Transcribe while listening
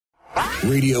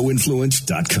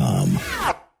RadioInfluence.com.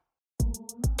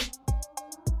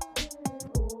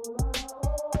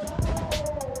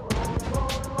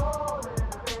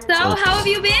 So, how have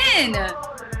you been?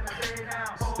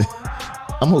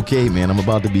 I'm okay, man. I'm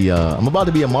about to be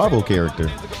a Marvel character.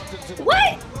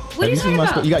 What? What are you talking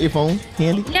about? You got your phone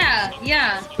handy?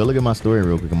 Yeah. Go look at my story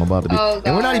real quick. I'm about to be. Oh, God.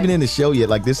 And we're not even in the show yet.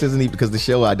 Like, this isn't even because the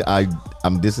show.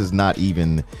 This is not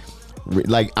even.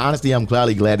 Like, honestly, I'm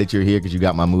clearly glad that you're here because you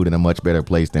got my mood in a much better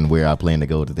place than where I plan to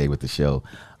go today with the show.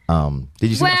 Did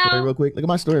you see my story real quick? Look at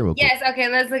my story real quick. Yes. Okay.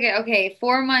 Let's look at.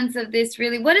 4 months of this.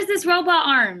 Really, what is this robot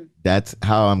arm? That's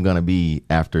how I'm gonna be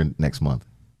after next month.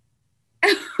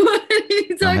 What are you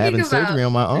talking I'm having about? surgery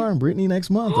on my arm, Brittany,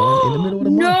 next month. In the middle of the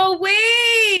month. No way.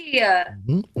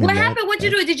 Mm-hmm. What happened? What'd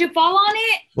you do? Did you fall on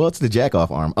it? Well, it's the jack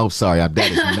off arm. Oh, sorry.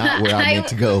 That is not where I meant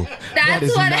to go. That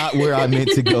is not where I meant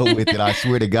to go with it. I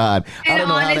swear to God. I don't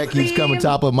know how that keeps coming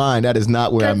top of mind. That is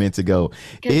not where I meant to go.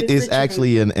 It is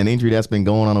actually an injury that's been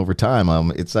going on over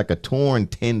time. It's like a torn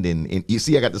tendon. And you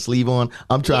see, I got the sleeve on.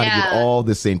 I'm trying to get all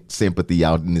the sympathy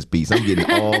out in this piece. I'm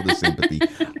getting all the sympathy.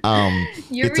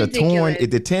 It's ridiculous.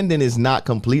 The tendon is not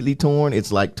completely torn.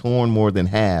 It's like torn more than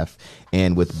half.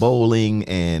 And with bowling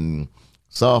and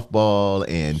softball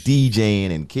and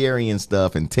DJing and carrying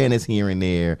stuff and tennis here and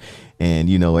there. And,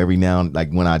 every now and like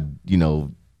when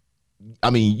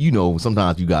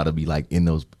sometimes you got to be like in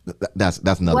those. That's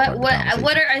another part of the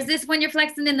conversation. Is this when you're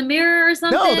flexing in the mirror or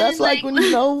something? No, that's like when,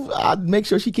 I make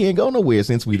sure she can't go nowhere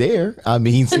since we there. No,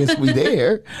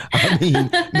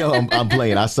 I'm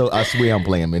playing. I swear I'm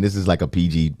playing, man. This is like a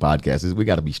PG podcast. We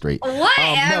got to be straight.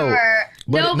 Whatever.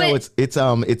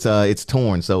 It's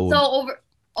torn. So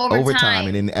over time.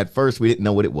 And then at first we didn't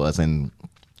know what it was. And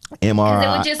MRI.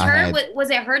 It would just hurt? Was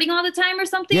it hurting all the time or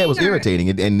something? Yeah, it was irritating.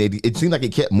 It seemed like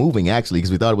it kept moving, actually,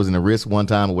 because we thought it was in the wrist one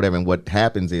time or whatever. And what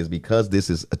happens is because this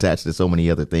is attached to so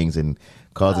many other things and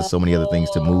causes so many other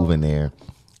things to move in there,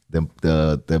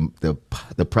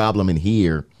 the problem in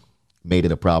here made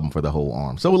it a problem for the whole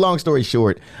arm. So long story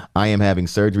short, I am having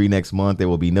surgery next month. There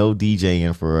will be no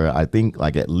DJing for, I think,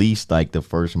 like at least like the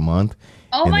first month.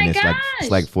 Oh, and my then gosh.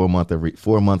 It's like 4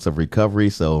 months of recovery.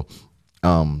 So,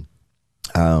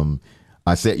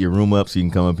 I set your room up so you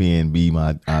can come up here and be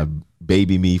my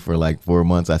baby me for like 4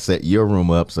 months. I set your room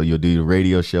up so you'll do the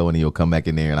radio show and then you'll come back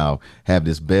in there and I'll have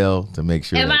this bell to make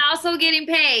sure. Am I also getting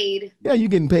paid? Yeah, you're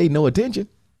getting paid no attention.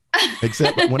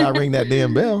 Except when I ring that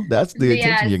damn bell, that's the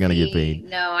attention you're gonna get paid.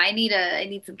 No, I need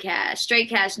some cash, straight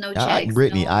cash, no checks.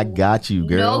 Brittany, I got you,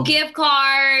 girl. No gift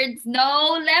cards,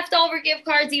 no leftover gift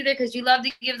cards either, because you love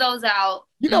to give those out.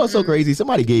 It's so crazy.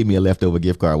 Somebody gave me a leftover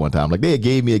gift card one time. Like they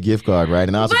gave me a gift card, right?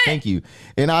 And I was like, thank you.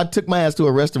 And I took my ass to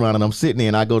a restaurant and I'm sitting there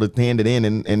and I go to hand it in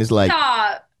and it's like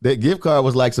that gift card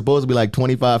was like supposed to be like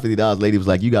 $25-$50. Lady was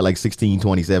like, you got like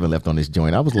 $16.27 left on this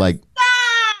joint. I was like,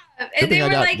 and they were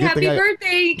like, happy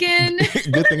birthday again.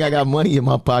 Good thing I got money in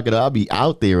my pocket. I'll be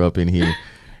out there up in here.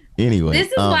 Anyway.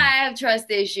 This is why I have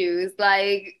trust issues.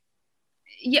 Like,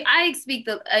 I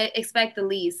expect the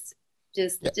least.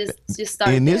 Just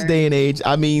start in this day and age.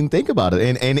 I mean, think about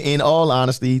it. And in all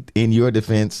honesty, in your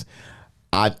defense,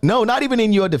 not even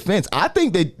in your defense. I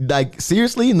think that, like,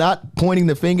 seriously, not pointing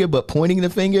the finger, but pointing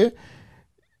the finger,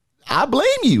 I blame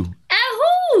you. At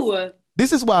who?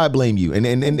 This is why I blame you. And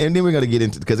then we're going to get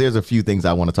into, because there's a few things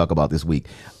I want to talk about this week.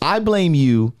 I blame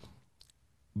you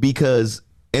because,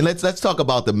 and let's talk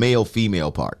about the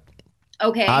male-female part.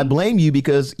 Okay. I blame you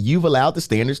because you've allowed the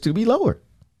standards to be lower.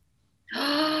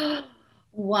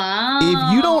 Wow.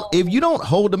 If you don't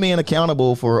hold the man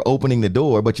accountable for opening the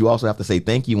door, but you also have to say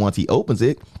thank you once he opens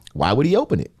it, why would he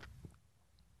open it?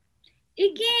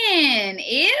 Again,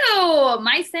 ew.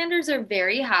 My standards are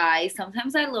very high.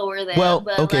 Sometimes I lower them. Well,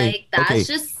 but okay, that's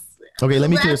just okay. Let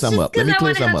me clear something up. Let me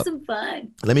clear something up. Some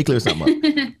fun. Let me clear something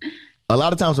up. A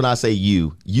lot of times when I say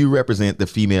you represent the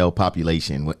female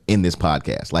population in this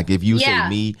podcast. Like if you say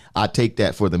me, I take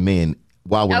that for the men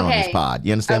while we're on this pod.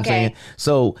 You understand what I'm saying?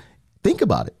 So think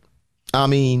about it. I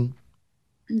mean,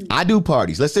 I do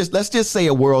parties. Let's just say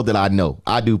a world that I know.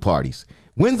 I do parties.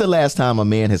 When's the last time a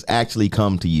man has actually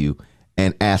come to you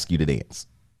and ask you to dance?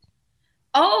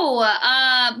 Well,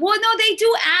 no, they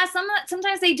do ask.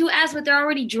 Sometimes they do ask, but they're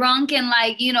already drunk and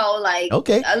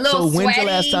okay. A little so when's sweaty. the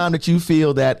last time that you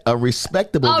feel that a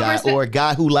respectable guy or a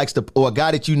guy who likes to, or a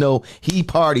guy that he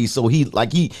parties, so he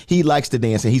likes to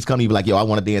dance and he's coming to you like, yo, I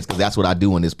want to dance because that's what I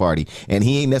do in this party, and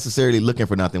he ain't necessarily looking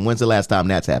for nothing. When's the last time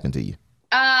that's happened to you?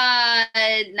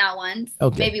 not once.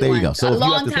 Okay, maybe there once. you go. So if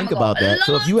you have to think about that,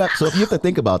 so if you have to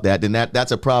think about that, then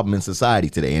that's a problem in society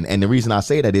today. And the reason I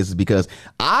say that is because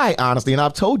I honestly, and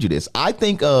I've told you this, I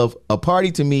think of a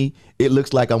party to me, it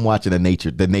looks like I'm watching the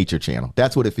nature channel.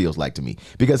 That's what it feels like to me.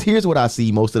 Because here's what I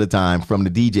see most of the time from the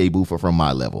DJ booth or from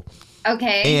my level.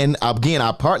 Okay. And again,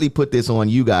 I partly put this on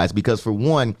you guys because for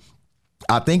one,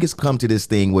 I think it's come to this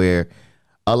thing where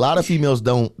a lot of females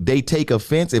they take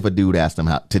offense if a dude asks them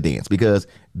how to dance because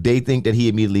they think that he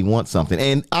immediately wants something.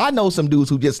 And I know some dudes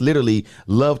who just literally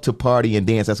love to party and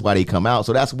dance. That's why they come out.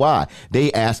 So that's why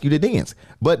they ask you to dance.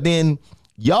 But then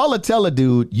y'all will tell a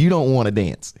dude you don't want to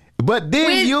dance. But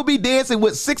then you'll be dancing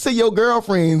with 6 of your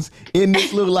girlfriends in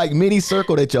this little like mini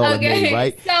circle that y'all have made,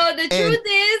 right? So the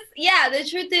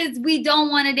truth is we don't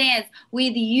want to dance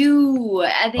with you.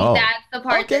 I think that's the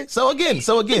part. Okay,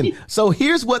 so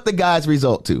here's what the guys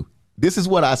result to. This is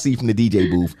what I see from the DJ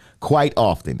booth quite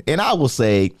often. And I will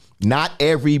say not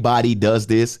everybody does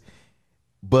this,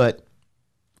 but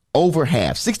over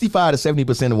half, 65 to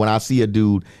 70% of when I see a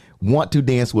dude want to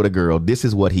dance with a girl, this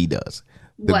is what he does.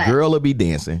 The girl will be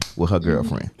dancing with her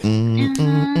girlfriend.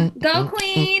 Go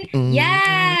queen.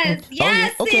 Yes.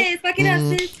 Yes, sis. Fuck it up,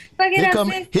 sis. Fuck it up,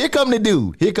 sis. Here come the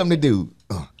dude.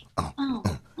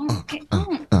 Okay.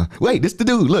 Wait, this the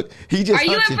dude. Look, he just Are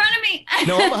you hunching. in front of me?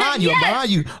 No, I'm behind you. Yes. I'm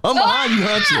behind you. I'm behind you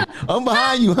hunching. I'm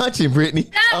behind you hunching, Brittany.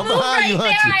 I'm behind you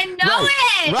hunching. There, I know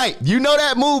it. Right. You know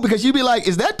that move because you be like,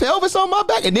 is that pelvis on my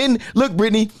back? And then look,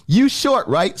 Brittany, you short,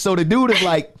 right? So the dude is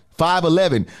like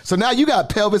 5'11". So now you got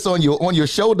pelvis on your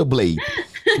shoulder blade,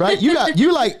 right? You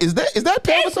like, is that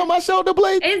pelvis on my shoulder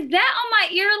blade? Is that on my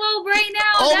earlobe right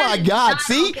now? Oh my God.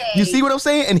 See, okay. You see what I'm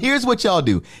saying? And here's what y'all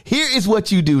do. Here is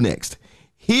what you do next.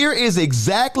 Here is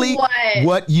exactly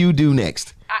what you do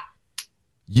next.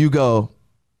 You go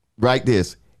right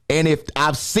this. And if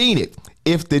I've seen it,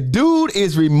 if the dude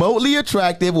is remotely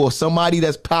attractive or somebody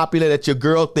that's popular that your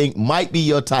girl think might be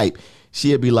your type,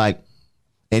 she'll be like,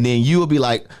 and then you'll be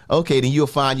like, okay, then you'll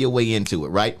find your way into it,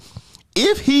 right?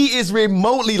 If he is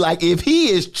remotely like, if he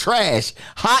is trash,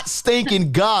 hot,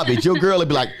 stinking garbage, your girl will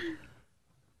be like,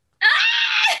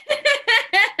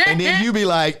 and then you be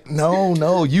like,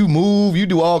 no, you move, you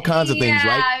do all kinds of things,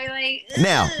 right? Like,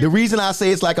 now, the reason I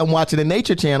say it's like I'm watching a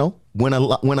nature channel, when a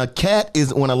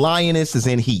lioness is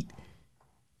in heat,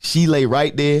 she lay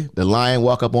right there. The lion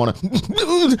walk up on her.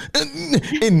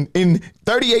 In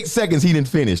 38 seconds, he done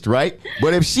finished, right?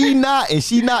 But if she not in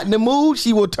the mood,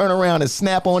 she will turn around and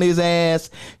snap on his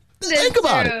ass. Think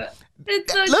about it.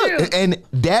 It's so Look, true. and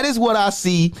that is what I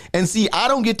see. And see, I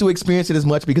don't get to experience it as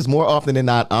much because more often than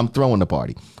not, I'm throwing the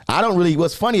party.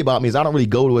 What's funny about me is I don't really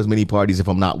go to as many parties if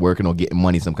I'm not working or getting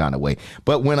money some kind of way.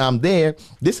 But when I'm there,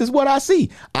 this is what I see.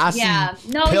 I see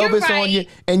pelvis on you,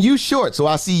 and you short. So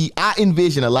I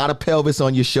envision a lot of pelvis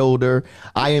on your shoulder.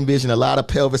 I envision a lot of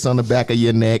pelvis on the back of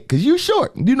your neck because you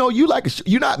short. You know, you're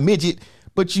not midget,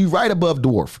 but you right above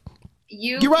dwarf.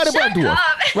 You're right above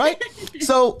dwarf, right?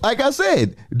 So, like I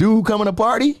said, dude coming to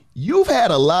party, you've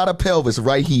had a lot of pelvis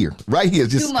right here,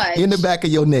 just in the back of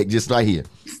your neck, just right here,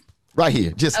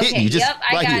 just hitting you, just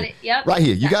right here, right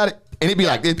here. You got it, and it'd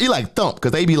be like thump,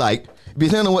 because they be like,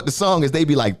 depending on what the song is, they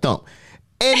be like thump,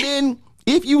 and then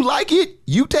if you like it,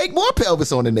 you take more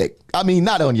pelvis on the neck. I mean,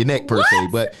 not on your neck per se,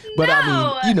 but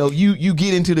I mean, you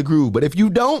get into the groove. But if you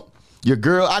don't,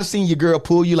 I've seen your girl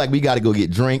pull you like, we got to go get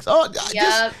drinks.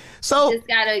 So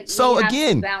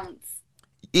again,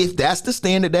 if that's the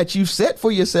standard that you've set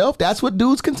for yourself, that's what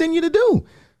dudes continue to do.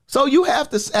 So you have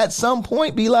to, at some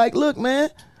point, be like, look,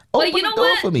 man, open the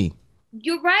door for me.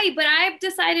 You're right, but I've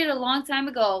decided not a long time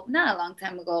ago,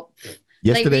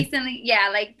 yesterday, like recently,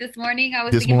 like this morning, I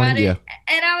was thinking about it,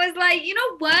 and I was like, you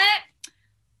know what?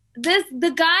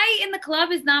 The guy in the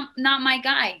club is not my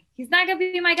guy. He's not gonna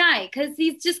be my guy because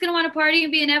he's just gonna want to party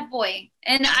and be an F-boy.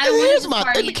 And I don't want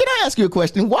to party. Can I ask you a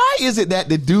question? Why is it that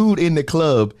the dude in the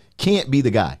club can't be the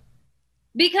guy?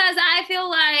 Because I feel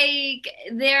like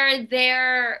they're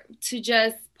there to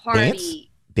just party.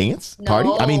 Dance? No.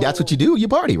 Party? I mean, that's what you do. You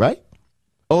party, right?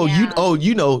 You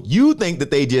think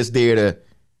that they just there to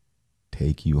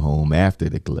take you home after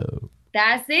the club.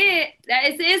 That's it.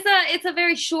 It's a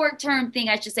very short-term thing,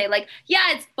 I should say. Like, yeah,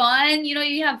 it's fun. You know,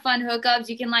 you have fun hookups.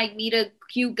 You can like meet a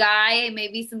cute guy,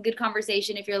 maybe some good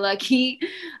conversation if you're lucky,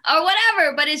 or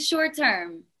whatever. But it's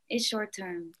short-term.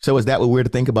 So is that what we're to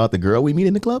think about the girl we meet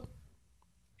in the club?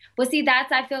 Well, see,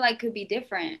 I feel like could be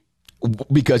different.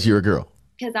 Because you're a girl.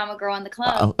 Because I'm a girl in the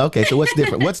club. Okay, so what's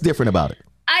different? What's different about it?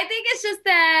 I think it's just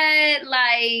that,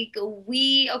 like,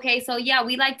 we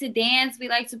like to dance, we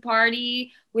like to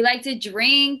party, we like to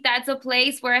drink. That's a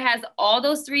place where it has all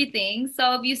those three things.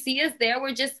 So if you see us there,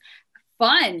 we're just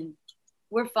fun.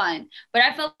 we're fun. But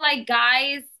I feel like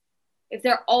guys, if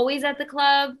they're always at the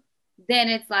club, then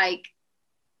it's like,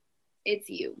 it's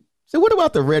you. So what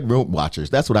about the red rope watchers?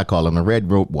 That's what I call them, the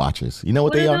red rope watchers. You know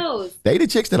what they are? Those? They the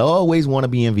chicks that always want to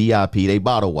be in VIP. They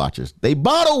bottle watchers. They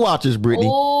bottle watchers, Brittany.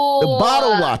 Oh, the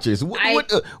bottle watchers.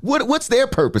 What's their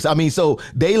purpose? I mean, so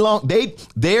they're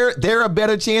a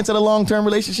better chance at a long-term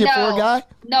relationship for a guy?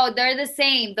 No, they're the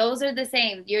same. Those are the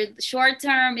same. Your short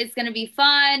term, it's gonna be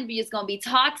fun, but it's gonna be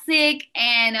toxic,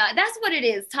 and that's what it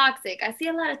is. Toxic. I see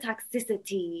a lot of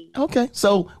toxicity. Okay,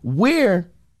 so where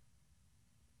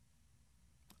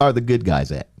are the good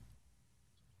guys at?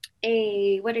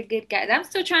 Hey, what are good guys? I'm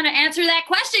still trying to answer that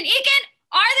question. Ekin,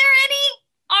 are there any?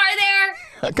 Are there?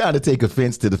 I kind of take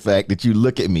offense to the fact that you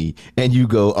look at me and you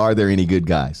go, are there any good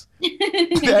guys?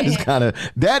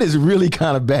 That is really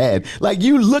kind of bad. Like,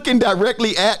 you looking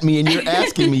directly at me and you're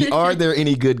asking me, are there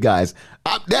any good guys?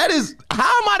 That is,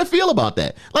 how am I to feel about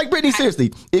that? Like, Brittany,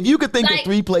 seriously, if you could think of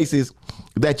 3 places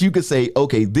that you could say,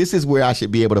 okay, this is where I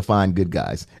should be able to find good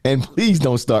guys. And please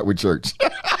don't start with church.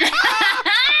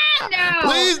 No.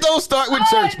 Please don't start with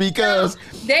church, because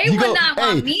they would not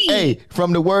want me. Hey,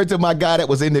 from the words of my guy that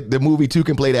was in the movie Two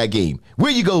Can Play That Game.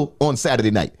 Where you go on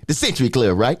Saturday night? The Century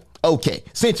Club, right? Okay,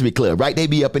 Century Club, right? They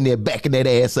be up in there backing that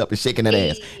ass up and shaking that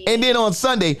ass. And then on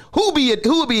Sunday, who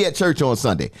will be at church on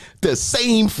Sunday? The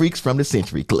same freaks from the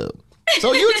Century Club.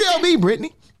 So you tell me,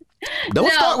 Brittany.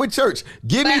 Don't start with church.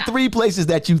 Give me 3 places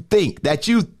that you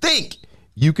think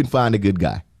you can find a good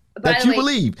guy. That you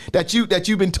believe, that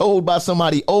you've been told by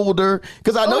somebody older,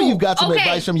 because I know you've got some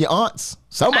advice from your aunts.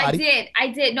 Somebody. I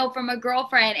did. No, from a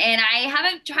girlfriend, and I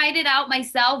haven't tried it out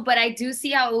myself, but I do see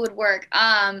how it would work.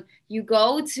 You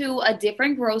go to a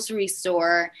different grocery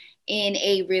store in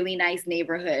a really nice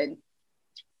neighborhood.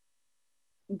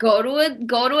 Go to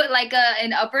it like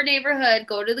an upper neighborhood.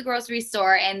 Go to the grocery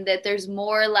store, and that there's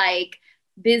more like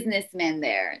businessmen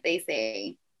there, they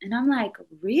say, and I'm like,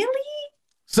 really?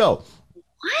 So.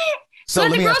 What? So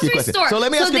let me ask you a question. So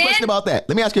let me ask you a question about that.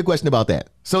 Let me ask you a question about that.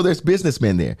 So there's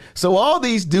businessmen there. So all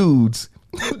these dudes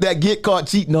that get caught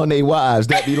cheating on their wives,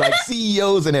 that be like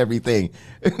CEOs and everything,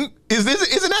 isn't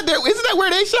that where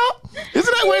they shop?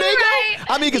 Isn't that where they go?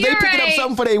 I mean, because they picking up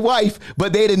something for their wife,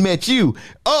 but they didn't met you.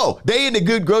 Oh, they in the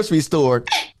good grocery store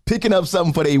picking up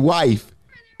something for their wife.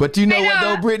 But you know what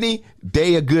though, Brittany?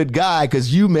 They a good guy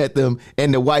because you met them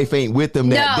and the wife ain't with them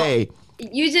that day.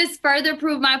 You just further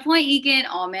prove my point, Ekin.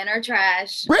 All men are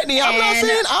trash. Brittany, I'm not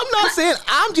saying.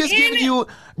 I'm just giving you,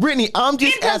 Brittany, I'm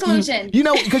just asking you,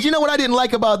 because you know what I didn't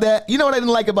like about that? You know what I didn't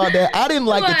like about that? I didn't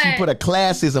like that you put a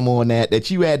classism on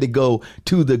that you had to go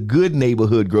to the good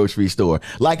neighborhood grocery store.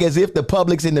 Like as if the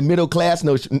Publix in the middle class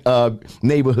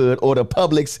neighborhood, or the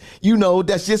Publix,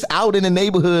 that's just out in the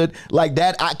neighborhood like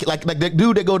that. Like the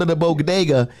dude that go to the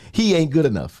Bodega, he ain't good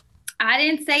enough. I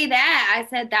didn't say that. I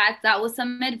said that was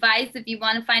some advice if you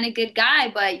want to find a good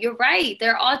guy, but you're right.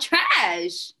 They're all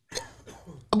trash.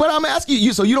 But I'm asking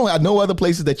you, so you don't have no other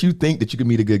places that you think that you can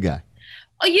meet a good guy?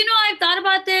 Oh, I've thought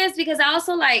about this because I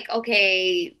also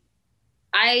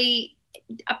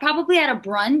I probably at a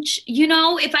brunch,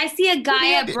 if I see a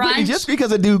guy at brunch. Just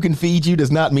because a dude can feed you does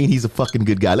not mean he's a fucking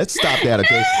good guy. Let's stop that,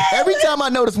 okay? Every time I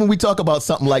notice when we talk about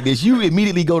something like this, you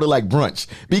immediately go to like brunch.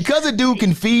 Because a dude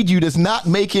can feed you does not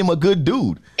make him a good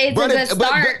dude. It's a good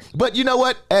start. But you know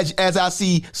what? As I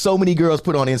see so many girls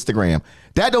put on Instagram,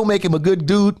 that don't make him a good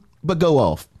dude, but go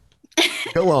off.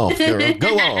 Go off, girl.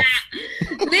 Go off.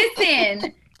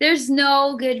 Listen. There's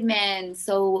no good men,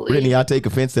 so Brittany, I take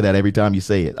offense to that every time you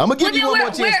say it. I'm gonna give you one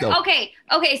more chance, though. Okay.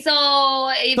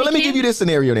 So let me give you this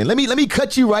scenario then. Let me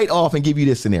cut you right off and give you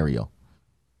this scenario.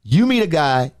 You meet a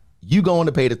guy, you going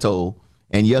to pay the toll,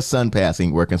 and your SunPass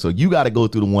ain't working, so you got to go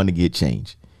through the one to get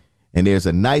change. And there's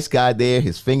a nice guy there.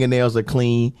 His fingernails are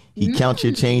clean. He counts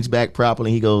your change back properly.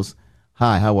 He goes,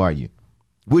 "Hi, how are you?"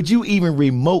 Would you even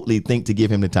remotely think to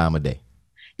give him the time of day?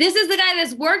 This is the guy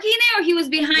that's working there, or he was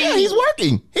behind you? Yeah, he's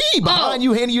working. He behind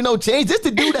you, handing you no change. This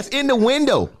the dude that's in the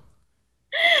window.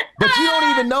 But you don't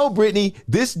even know, Brittany,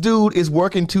 this dude is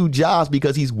working 2 jobs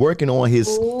because he's working on his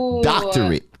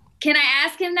doctorate. Can I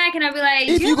ask him that? Can I be like,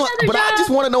 I just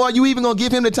want to know, are you even gonna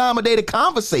give him the time of day to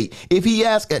conversate? If he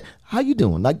asks, how you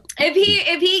doing? Like,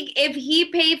 if he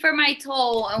paid for my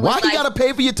toll, and why he gotta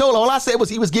pay for your toll? All I said was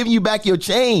he was giving you back your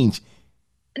change.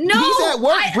 No, he's at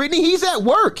work, Brittany. He's at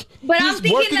work. But he's I'm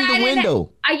thinking working that the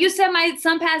window. You said my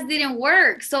SunPass didn't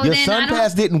work, so your then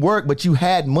SunPass didn't work, but you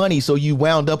had money, so you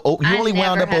wound up. You only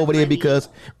wound up over there because,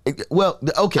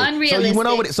 okay.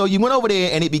 So you went over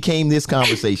there, and it became this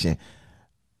conversation.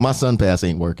 My SunPass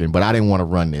ain't working, but I didn't want to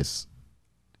run this.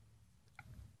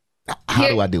 How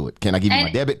do I do it? Can I give you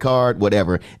my debit card?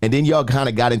 Whatever. And then y'all kind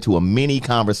of got into a mini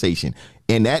conversation.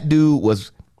 And that dude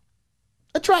was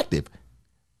attractive.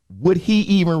 Would he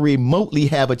even remotely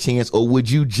have a chance, or would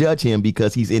you judge him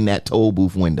because he's in that toll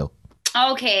booth window?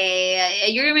 Okay,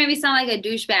 you're gonna make me sound like a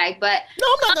douchebag, but no,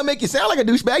 I'm not gonna make you sound like a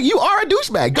douchebag. You are a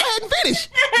douchebag. Go ahead and finish.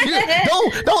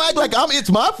 don't act like it's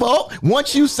my fault.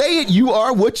 Once you say it, you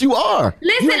are what you are.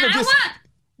 Listen,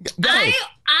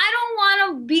 I don't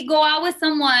want to go out with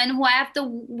someone who I have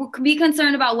to be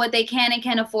concerned about what they can and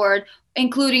can't afford,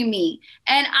 including me.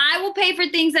 And I will pay for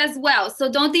things as well.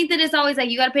 So don't think that it's always like,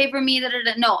 you got to pay for me.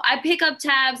 No, I pick up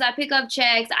tabs. I pick up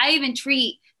checks. I even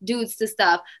treat dudes to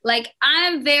stuff. Like,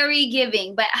 I'm very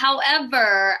giving. But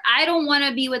however, I don't want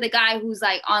to be with a guy who's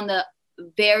like on the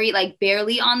barely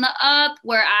on the up,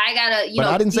 where I gotta, But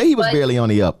I didn't say he was barely on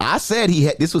the up. I said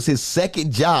this was his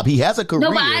second job. He has a career.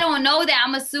 No, but I don't know that.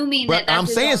 I'm assuming but that's I'm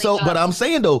saying so. Job. But I'm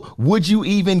saying though, would you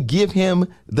even give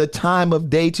him the time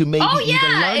of day to maybe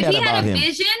even learn that about him?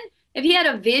 If he had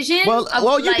a vision.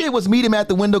 Well, you did was meet him at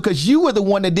the window because you were the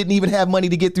one that didn't even have money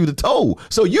to get through the toll.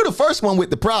 So you're the first one with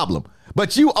the problem.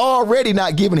 But you already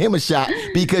not giving him a shot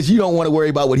because you don't want to worry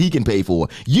about what he can pay for.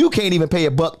 You can't even pay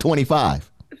 $1.25.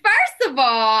 First of all,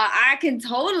 I can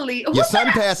totally. Your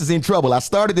SunPass is in trouble. I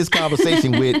started this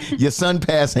conversation with your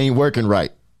SunPass ain't working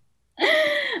right.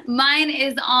 Mine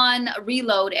is on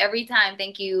reload every time.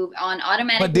 Thank you. On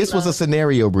automatic. But this was a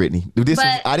scenario, Brittany.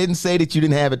 I didn't say that you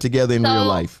didn't have it together in real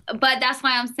life. But that's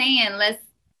why I'm saying let's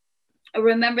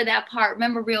remember that part.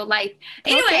 Remember real life.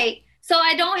 Anyway. Okay. So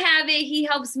I don't have it. He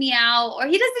helps me out, or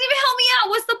he doesn't even help me out.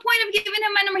 What's the point of giving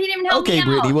him my number? He didn't even help me out.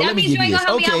 Brittany, well, that means you ain't gonna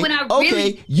help me out when I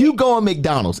really. You go on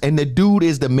McDonald's and the dude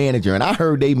is the manager, and I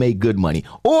heard they make good money.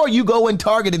 Or you go in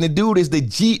Target and the dude is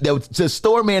the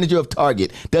store manager of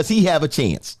Target. Does he have a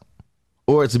chance?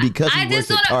 Or it's because he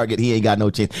works at Target, he ain't got no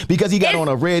chance. Because he got on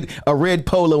a red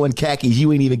polo and khakis,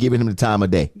 you ain't even giving him the time of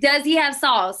day. Does he have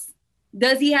sauce?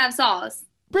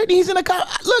 Brittany, he's in a car.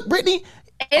 Look, Brittany.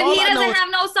 If he doesn't have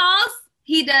no sauce,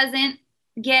 he doesn't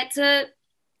get to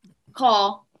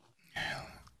call.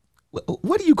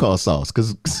 What do you call sauce?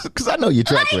 Because I know your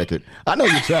track record.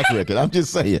 I'm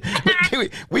just saying.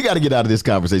 We got to get out of this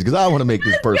conversation because I don't want to make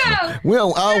this personal. I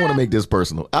don't want to make this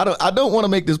personal. I don't want to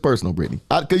make this personal, Brittany.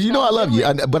 Because I love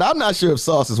you. But I'm not sure if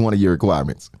sauce is one of your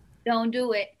requirements. Don't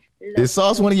do it. Is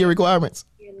sauce one of your requirements?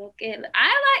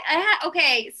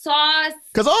 Okay, sauce.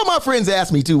 Because all my friends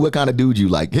ask me too, what kind of dude you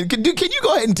like. Can you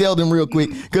go ahead and tell them real quick?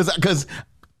 Because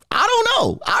I don't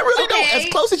know. I really don't. As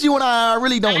close as you and I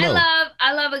really don't know.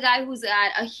 I love a guy who's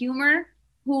got a humor,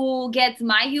 who gets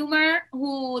my humor,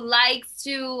 who likes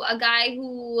a guy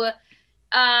who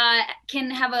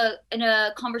can have a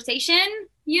conversation,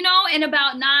 and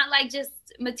about not like just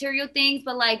material things,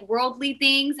 but like worldly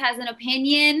things, has an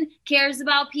opinion, cares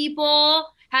about people,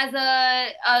 has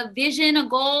a vision, a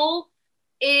goal,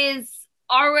 is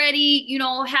already,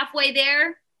 halfway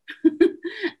there.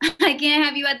 I can't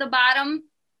have you at the bottom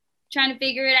trying to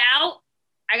figure it out.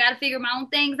 I got to figure my own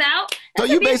things out. So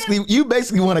you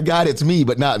basically want a guy that's me,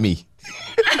 but not me.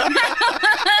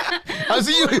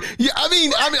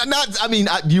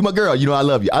 You my girl. I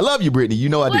love you. I love you, Brittany.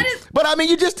 I do. But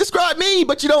you just described me,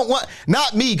 but you don't want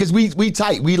not me because we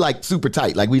tight. We like super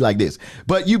tight. Like we like this.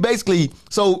 But you basically.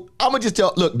 So I'm gonna just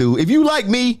look, dude. If you like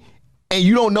me and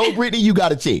you don't know Brittany, you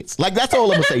got a chance. Like that's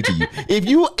all I'm gonna say to you.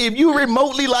 If you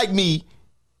remotely like me,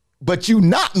 but you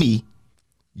not me,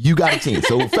 you got a chance.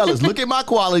 So fellas, look at my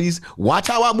qualities. Watch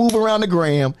how I move around the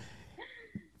gram.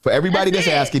 For everybody that's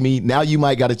asking me, now you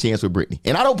might got a chance with Brittany.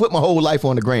 And I don't put my whole life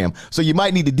on the gram. So you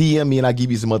might need to DM me and I'll give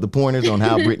you some other pointers on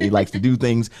how Brittany likes to do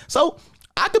things. So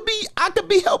I could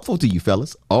be helpful to you,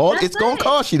 fellas. It's going to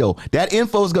cost you, though. That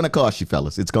info is going to cost you,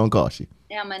 fellas. It's going to cost you.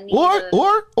 Yeah,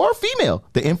 or female.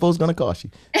 The info is going to cost you.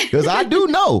 Because I do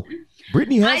know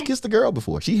Brittany has kissed a girl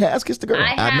before. She has kissed a girl.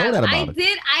 I know that about her.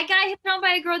 I got hit on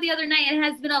by a girl the other night. It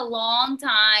has been a long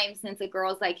time since a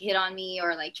girl's like hit on me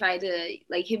or like tried to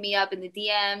like hit me up in the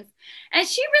DMs. And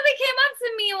she really came up to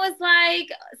me and was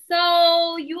like,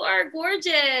 "So you are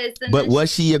gorgeous." And but was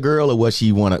she a girl or was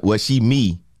she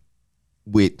me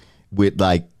with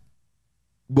like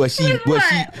was she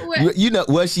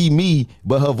me,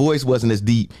 but her voice wasn't as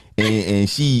deep, and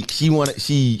she want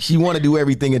to do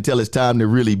everything until it's time to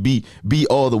really be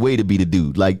all the way to be the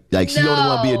dude. Like she only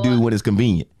want to be a dude when it's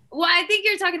convenient. Well, I think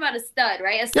you're talking about a stud,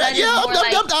 right? A stud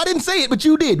I didn't say it, but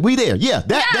you did. We there. Yeah,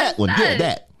 that one. Yeah,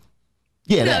 that.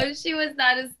 Yeah, no, that. She was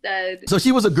not a stud. So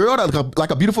she was a girl,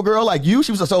 like a beautiful girl like you.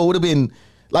 So it would have been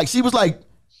like she was like.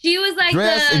 She was like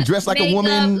dressed like a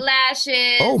woman.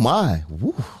 Lashes. Oh my.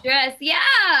 Woo. Dress. Yeah.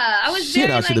 I was Shit,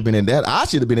 I should have been in that. I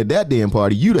should have been at that damn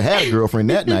party. You'd have had a girlfriend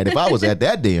that night if I was at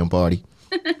that damn party.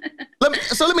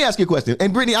 Let me ask you a question.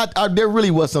 And Brittany, there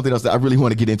really was something else that I really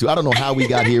want to get into. I don't know how we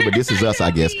got here, but this is us,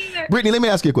 I guess. Brittany, let me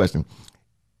ask you a question.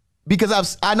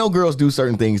 Because I know girls do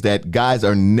certain things that guys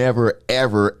are never,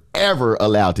 ever, ever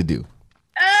allowed to do.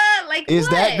 Like is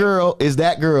what?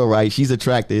 that girl, right? She's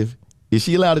attractive. Is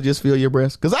she allowed to just feel your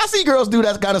breast? Because I see girls do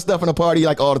that kind of stuff in a party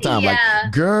like all the time. Yeah.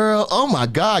 Like, girl, oh my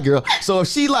God, girl. So if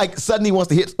she like suddenly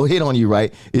wants to hit on you,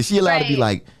 right? Is she allowed to be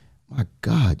like, my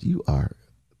God, you are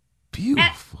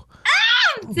beautiful.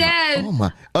 I'm dead. Oh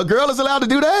my. A girl is allowed to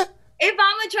do that? If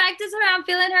I'm attracted to her, I'm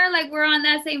feeling her, like we're on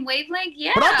that same wavelength,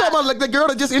 yeah. But I'm talking about like the girl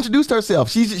that just introduced herself.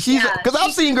 She's because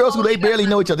I've seen girls who they barely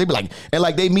know each other. They be like, and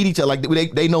like they meet each other,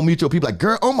 like they know mutual people. Like,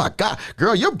 girl, oh my God,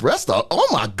 girl, your breasts are, oh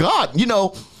my God, you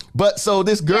know. But so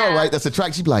this girl, right, that's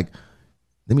attracted, she be like,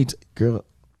 girl,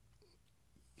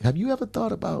 have you ever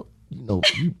thought about, you know,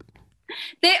 you.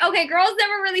 Girls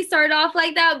never really start off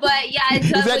like that, but yeah.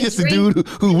 Is that just a dude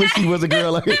who wish he was a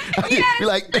girl? Like, yes. Be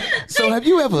like, so have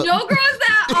you ever? No girl's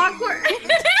that awkward.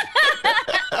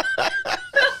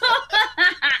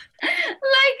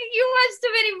 Like you watch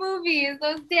too many movies,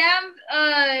 those damn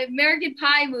American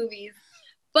Pie movies.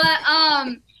 But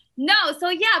no, so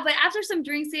yeah, but after some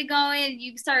drinks get going,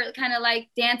 you start kind of like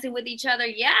dancing with each other.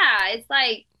 Yeah, it's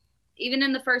like even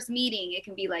in the first meeting, it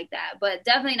can be like that, but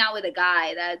definitely not with a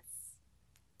guy. That's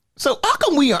so how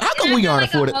come we aren't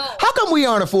afforded? How come we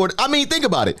aren't afforded? I mean, think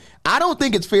about it. I don't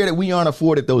think it's fair that we aren't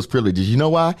afforded those privileges. You know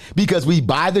why? Because we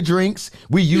buy the drinks.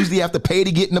 We usually have to pay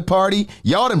to get in the party.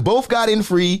 Y'all done both got in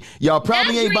free. Y'all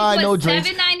probably ain't buying no drinks.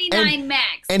 $7.99 max.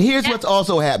 And here's what's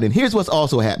also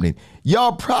happening.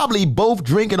 Y'all probably both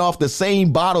drinking off the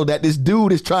same bottle that this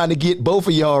dude is trying to get both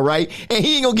of y'all, right? And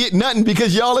he ain't gonna get nothing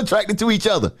because y'all attracted to each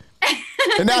other.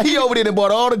 And now he over there and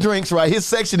bought all the drinks, right? His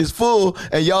section is full,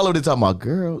 and y'all over there talking about,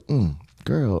 girl,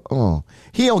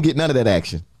 he don't get none of that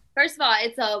action. First of all,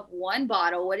 it's a one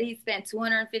bottle. What did he spend?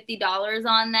 $250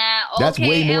 on that? Okay, that's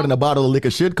way more than a bottle of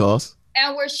liquor should cost.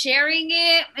 And we're sharing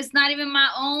it. It's not even my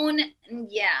own.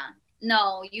 Yeah.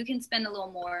 No, you can spend a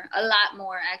little more. A lot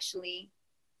more, actually.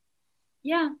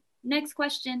 Yeah. Next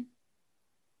question.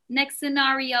 Next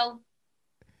scenario.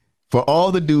 For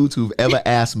all the dudes who've ever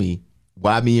asked me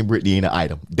why me and Brittany ain't an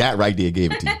item, that right there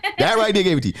gave it to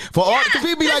you. For all, because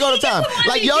people be like all the time,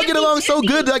 like y'all get along so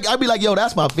good. Like I'd be like, yo,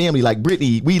 that's my family. Like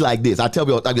Brittany, we like this. I tell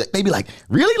people, they be like,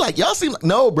 really? Like y'all seem like,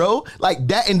 no, bro. Like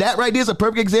that, and that right there is a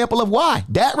perfect example of why.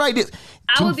 That right there.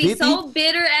 I would be so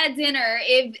bitter at dinner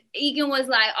if Egan was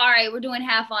like, all right, we're doing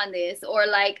half on this, or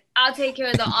like, I'll take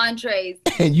care of the entrees.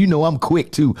 And you know I'm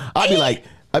quick too. I'd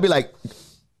be like,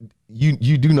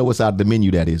 you do know what side of the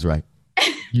menu that is, right?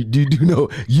 You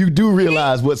do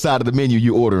realize what side of the menu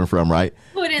you ordering from, right?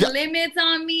 Putting limits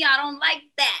on me, I don't like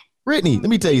that. Brittany, let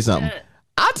me tell you something.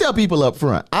 I tell people up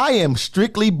front, I am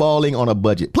strictly balling on a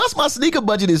budget. Plus my sneaker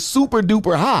budget is super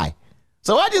duper high.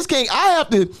 So I just can't, I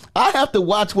have to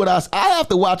watch what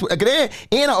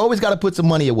and I always got to put some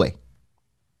money away.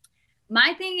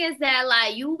 My thing is that,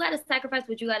 like, you got to sacrifice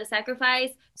what you got to sacrifice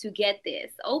to get this,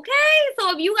 okay?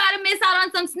 So if you got to miss out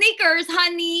on some sneakers,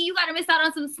 honey, you got to miss out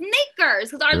on some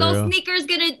sneakers. Because are those sneakers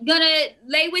gonna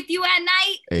lay with you at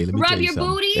night? Hey, let me rub your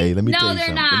booty? Hey, let me tell you they're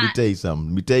something. not. Let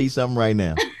me tell you something right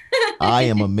now. I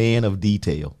am a man of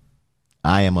detail.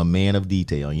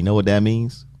 You know what that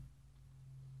means?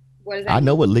 What does that I mean?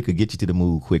 know what liquor gets you to the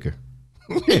mood quicker.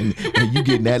 and you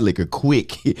getting that liquor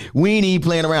quick. We ain't even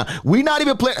playing around. We not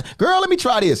even playing. Girl, let me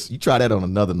try this. You try that on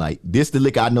another night. This the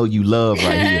liquor I know you love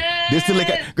right here. This the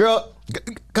liquor. Girl,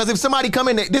 because if somebody come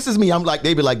in, this is me. I'm like,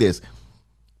 they be like this.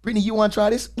 Brittany, you want to try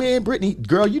this? Man, Brittany,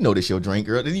 girl, you know this your drink,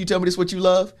 girl. Then you tell me this what you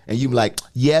love? And you be like,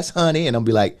 yes, honey. And I'm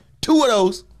be like, 2 of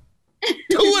those.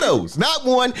 2 of those, not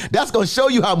one. That's going to show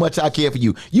you how much I care for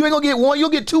you. You ain't going to get one. You'll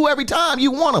get 2 every time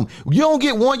you want them. You don't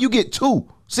get one, you get 2.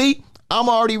 See? I'm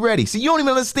already ready. See, you don't even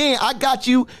understand. I got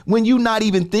you when you not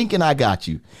even thinking I got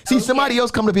you. See, somebody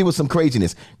else come to me with some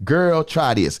craziness. Girl,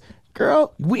 try this.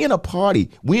 Girl, we in a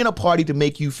party. We in a party to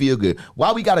make you feel good.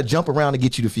 Why we got to jump around to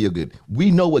get you to feel good?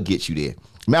 We know what gets you there.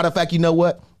 Matter of fact, you know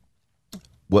what?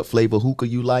 What flavor hookah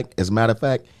you like? As a matter of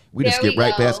fact, we didn't skip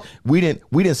right past. We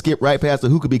didn't skip right past the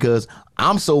hookah because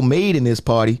I'm so made in this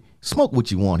party. Smoke what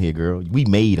you want here, girl. We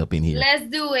made up in here. Let's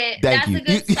do it. Thank you. A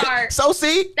good start. So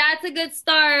see? That's a good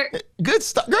start. Good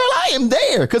start. Girl, I am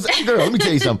there. Because, girl, let me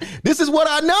tell you something. This is what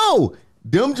I know.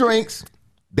 Them drinks,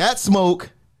 that smoke.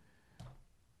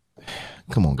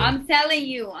 Come on, girl. I'm telling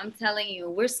you.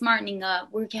 We're smartening up.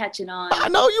 We're catching on. I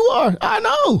know you are. I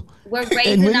know. We're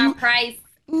raising our price.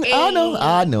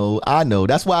 I know.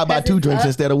 That's why I buy 2 drinks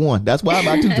instead of 1. That's why I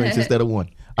buy 2 drinks instead of 1.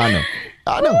 I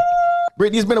know.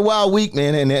 Brittany, it's been a wild week,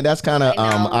 man, and that's kind of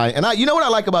you know what I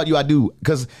like about you? I do,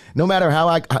 because no matter how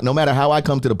I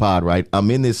come to the pod, right?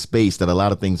 I'm in this space that a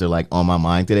lot of things are like on my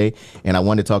mind today, and I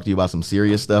wanted to talk to you about some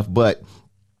serious stuff, but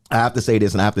I have to say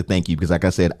this, and I have to thank you, because like I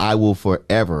said, I will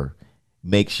forever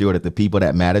make sure that the people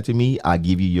that matter to me, I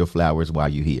give you your flowers while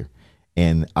you're here.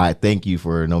 And I thank you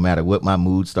for, no matter what my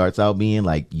mood starts out being,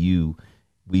 like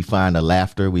we find a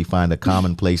laughter, we find a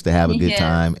common place to have a good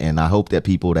time. And I hope that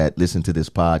people that listen to this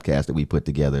podcast that we put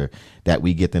together, that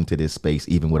we get them to this space,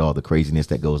 even with all the craziness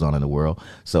that goes on in the world.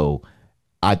 So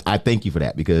I thank you for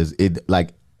that, because it,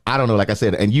 like, I don't know, like I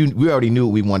said, and we already knew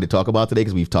what we wanted to talk about today,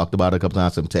 because we've talked about it a couple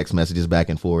times, some text messages back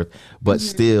and forth, but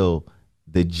still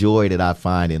the joy that I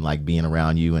find in like being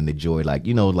around you, and the joy, like,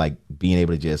 you know, like being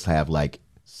able to just have like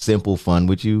simple fun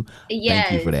with you. Yes.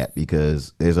 Thank you for that,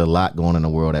 because there's a lot going on in the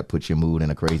world that puts your mood in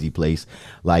a crazy place.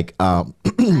 Like, I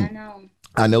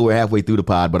know we're halfway through the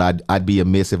pod, but I'd be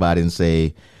amiss if I didn't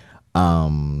say,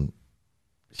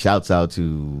 shouts out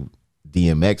to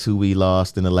DMX, who we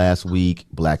lost in the last week,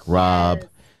 Black Rob,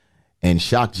 and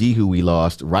Shock G, who we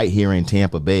lost right here in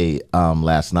Tampa Bay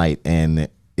last night. And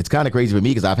it's kind of crazy for me,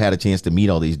 because I've had a chance to meet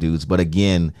all these dudes, but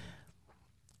again,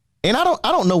 and I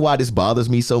don't know why this bothers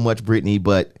me so much, Brittany,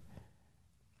 but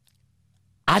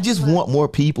I just want more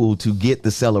people to get the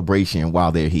celebration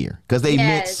while they're here, because they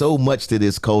meant so much to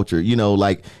this culture. You know,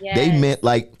 like they meant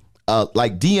like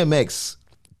DMX.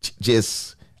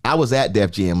 Just, I was at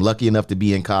Def Jam, lucky enough to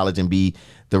be in college and be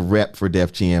the rep for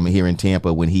Def Jam here in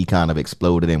Tampa when he kind of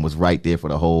exploded, and was right there for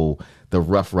the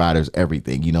Rough Riders,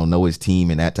 everything, you know his team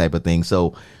and that type of thing.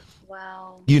 So,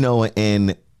 you know,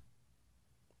 and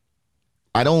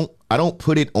I don't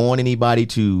put it on anybody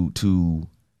to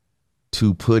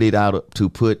put it out, to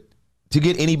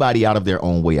get anybody out of their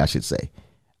own way, I should say.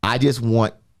 I just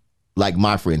want, like,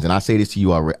 my friends, and I say this to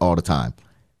you all the time,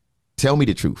 tell me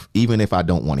the truth, even if I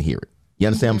don't want to hear it. You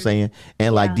understand what I'm saying?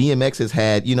 And like DMX has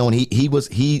had, you know, and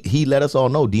he let us all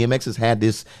know DMX has had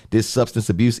this substance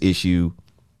abuse issue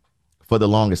for the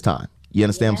longest time. You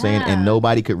understand what I'm saying? And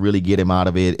nobody could really get him out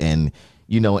of it. And,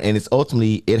 you know, and it's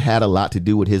ultimately, it had a lot to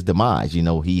do with his demise. You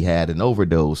know, he had an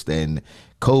overdose, and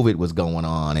COVID was going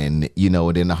on, and, you know,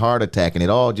 and then the heart attack, and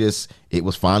it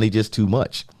was finally just too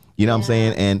much. You know what I'm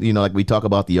saying? And, you know, like we talk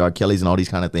about the R. Kellys and all these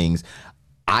kind of things.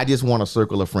 I just want a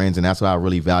circle of friends, and that's why I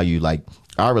really value like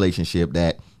our relationship,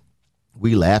 that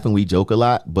we laugh and we joke a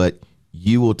lot, but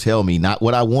you will tell me not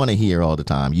what I want to hear all the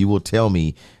time. You will tell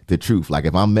me the truth. Like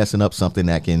if I'm messing up something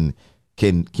that can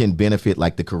benefit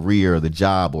like the career or the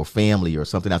job or family or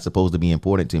something that's supposed to be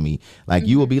important to me, like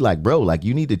you will be like, bro, like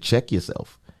you need to check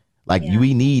yourself. Like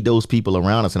we need those people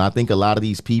around us. And I think a lot of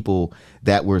these people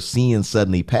that we're seeing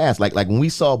suddenly pass, like when we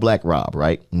saw Black Rob,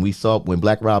 right? When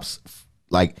Black Rob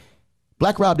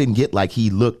didn't get like he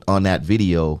looked on that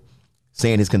video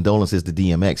saying his condolences to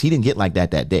DMX. He didn't get like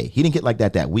that day. He didn't get like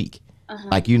that week.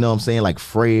 Like, you know what I'm saying? Like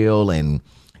frail and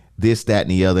this, that,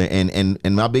 and the other.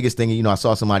 And my biggest thing, you know, I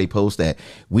saw somebody post that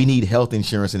we need health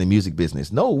insurance in the music business.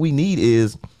 No, we need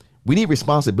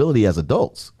responsibility as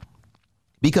adults,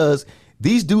 because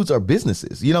these dudes are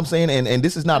businesses. You know what I'm saying? And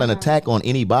this is not an attack on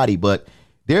anybody, but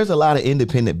there's a lot of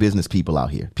independent business people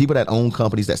out here, people that own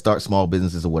companies, that start small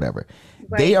businesses or whatever.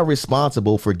 Right. They are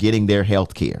responsible for getting their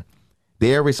health care.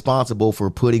 They're responsible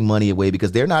for putting money away,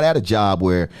 because they're not at a job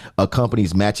where a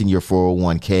company's matching your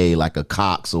 401k like a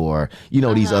Cox or, you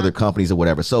know, these other companies or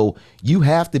whatever. So you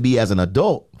have to be, as an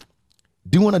adult,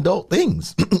 doing adult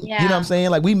things. You know what I'm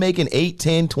saying? Like we making 8,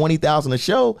 10, 20,000 a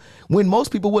show, when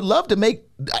most people would love to make,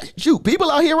 people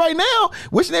out here right now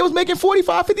wishing they was making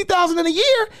 45, 50,000 in a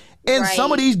year. And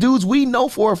some of these dudes we know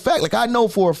for a fact, like I know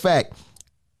for a fact,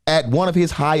 at one of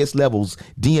his highest levels,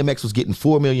 DMX was getting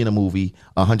 $4 million a movie,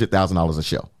 $100,000 a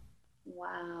show.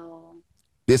 Wow.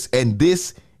 This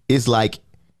is like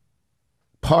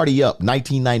Party Up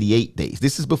 1998 days.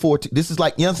 This is before. This is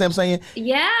like, you know what I'm saying?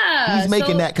 Yeah. He's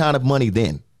making that kind of money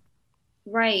then.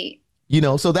 Right. You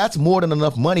know, so that's more than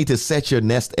enough money to set your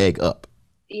nest egg up.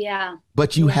 Yeah.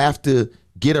 But you have to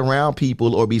get around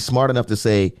people or be smart enough to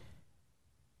say,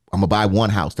 I'm gonna buy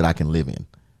one house that I can live in.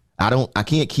 I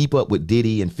can't keep up with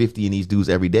Diddy and 50 and these dudes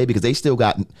every day, because they still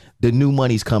got the new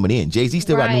money's coming in. Jay-Z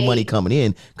still got new money coming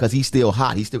in because he's still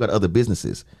hot. He's still got other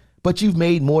businesses. But you've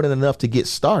made more than enough to get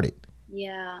started.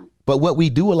 Yeah. But what we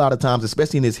do a lot of times,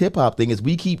 especially in this hip hop thing, is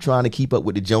we keep trying to keep up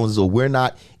with the Joneses, or we're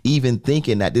not even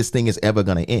thinking that this thing is ever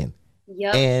going to end.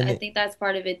 Yep. And I think that's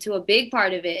part of it too. A big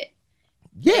part of it.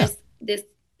 Yeah.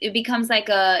 It becomes like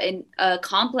a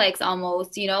complex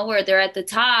almost, you know, where they're at the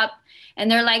top and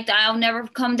they're like, I'll never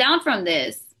come down from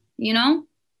this, you know?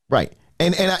 Right.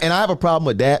 And I have a problem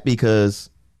with that because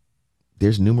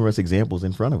there's numerous examples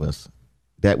in front of us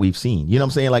that we've seen. You know what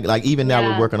I'm saying? Like even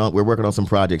now we're working on some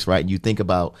projects, right? And you think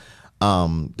about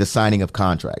the signing of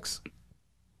contracts.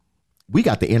 We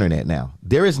got the internet now.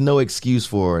 There is no excuse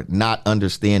for not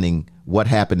understanding what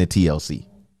happened to TLC.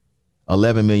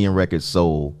 11 million records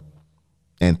sold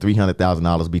and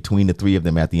 $300,000 between the three of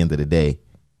them at the end of the day,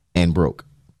 and broke.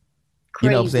 Crazy.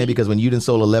 You know what I'm saying? Because when you done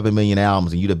sold 11 million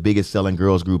albums and you the biggest selling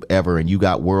girls group ever and you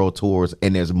got world tours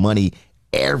and there's money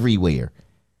everywhere,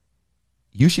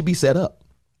 you should be set up.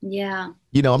 Yeah.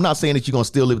 You know, I'm not saying that you're going to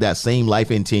still live that same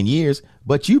life in 10 years,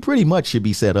 but you pretty much should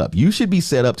be set up. You should be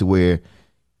set up to where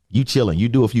you chilling. You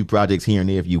do a few projects here and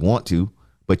there if you want to,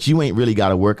 but you ain't really got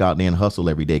to work out there and hustle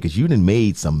every day because you done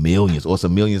made some millions, or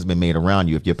some millions been made around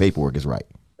you if your paperwork is right.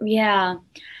 Yeah.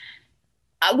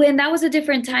 When that was a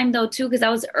different time though too, because I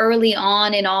was early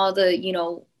on in all the, you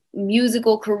know,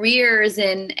 musical careers,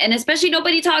 and especially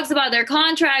nobody talks about their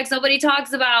contracts. Nobody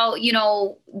talks about, you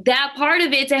know, that part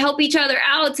of it to help each other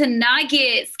out, to not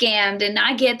get scammed and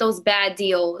not get those bad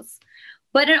deals.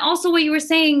 But and also what you were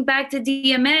saying back to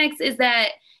DMX is that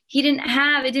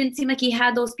it didn't seem like he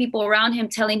had those people around him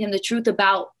telling him the truth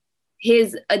about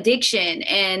his addiction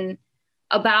and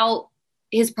about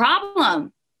his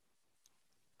problem.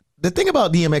 The thing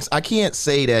about DMX, I can't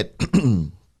say that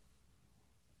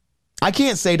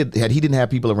he didn't have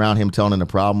people around him telling him the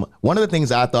problem. One of the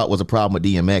things I thought was a problem with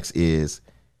DMX is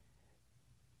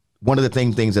one of the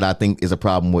things that I think was a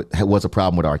problem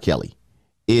with R. Kelly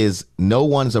is no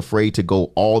one's afraid to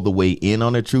go all the way in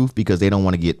on the truth because they don't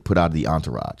want to get put out of the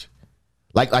entourage.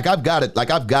 Like I've got a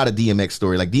DMX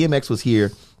story. Like DMX was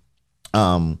here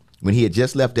when he had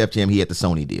just left Def Jam. He had the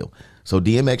Sony deal. So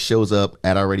DMX shows up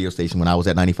at our radio station when I was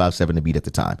at 95.7 The Beat at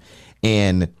the time.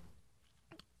 And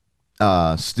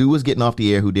Stu was getting off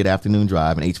the air, who did Afternoon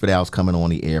Drive, and H. Fidal's coming on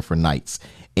the air for Nights.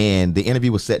 And the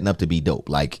interview was setting up to be dope.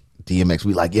 Like DMX,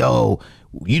 we like, yo,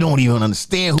 you don't even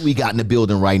understand who we got in the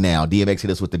building right now. DMX hit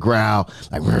us with the growl,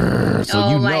 like, so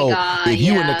oh you know, God, if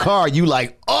you in the car, you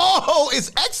like, oh,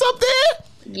 is X up there?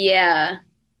 Yeah.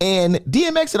 And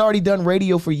DMX had already done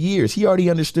radio for years. He already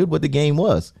understood what the game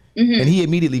was. Mm-hmm. And he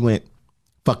immediately went,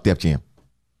 fuck Def Jam.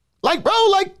 Like, bro,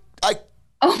 like,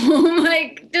 oh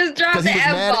my, just drop the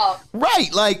F-bomb. Right,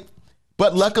 like,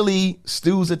 but luckily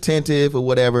Stu's attentive or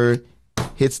whatever,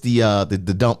 hits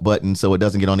the dump button so it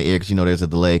doesn't get on the air because you know there's a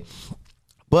delay.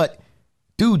 But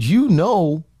dude, you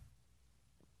know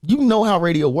how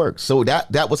radio works. So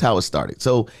that was how it started.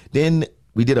 So then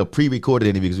we did a pre-recorded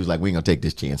interview because we was like, we ain't gonna take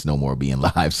this chance no more being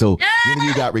live. So the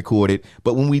interview got recorded.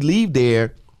 But when we leave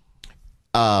there,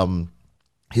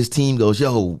 his team goes,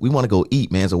 yo, we want to go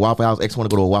eat, man. So Waffle House, X want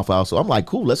to go to a Waffle House. So I'm like,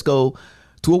 cool, let's go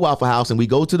to a Waffle House. And we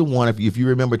go to the one, if you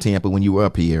remember Tampa when you were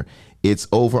up here, it's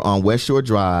over on West Shore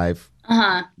Drive,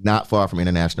 not far from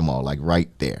International Mall, like right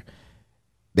there.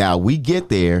 Now we get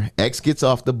there, X gets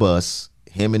off the bus,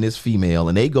 him and his female,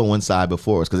 and they go inside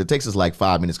before us because it takes us like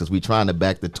 5 minutes because we're trying to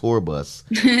back the tour bus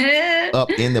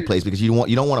up in the place because you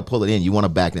don't want to pull it in, you want to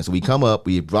back it in. So we come up,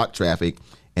 we block traffic,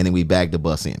 and then we bag the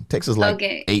bus in. Takes us like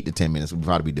 8 to 10 minutes. We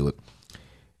probably do it.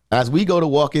 As we go to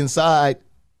walk inside,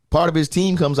 part of his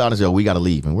team comes out and says, "Oh, we got to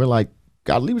leave." And we're like,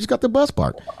 "Gotta leave? We just got the bus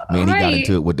parked." Man, he got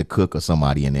into it with the cook or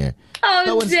somebody in there.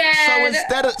 Oh,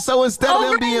 Dad. So instead of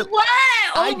them being, what?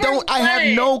 I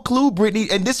have no clue, Brittany.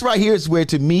 And this right here is where,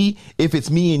 to me, if it's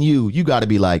me and you got to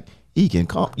be like, Egan,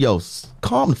 calm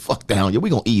the fuck down. Yo, we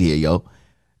gonna eat here, yo.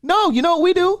 No, you know what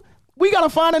we do? We got to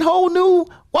find a whole new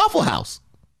Waffle House.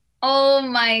 Oh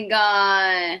my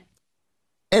God.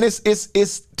 And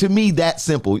it's to me that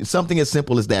simple. Something as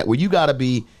simple as that, where you gotta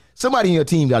be, somebody in your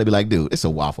team gotta be like, dude, it's a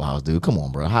Waffle House, dude. Come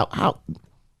on, bro. How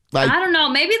like, I don't know.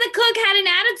 Maybe the cook had an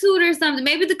attitude or something.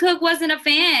 Maybe the cook wasn't a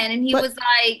fan and he was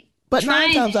like, but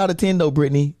 9 times out of 10 though,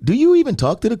 Brittany, do you even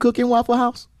talk to the cook in Waffle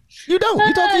House? You don't.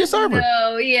 You talk to your server.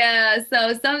 No, yeah.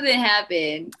 So something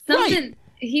happened. Something.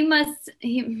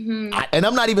 Right. And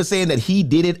I'm not even saying that he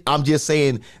did it. I'm just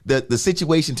saying that the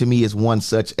situation to me is one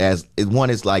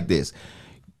is like this.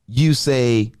 You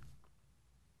say,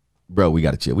 bro, we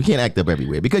got to chill. We can't act up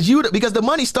everywhere because the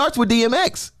money starts with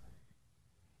DMX.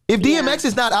 If DMX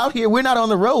is not out here, we're not on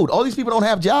the road. All these people don't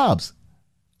have jobs.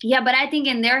 Yeah, but I think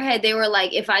in their head, they were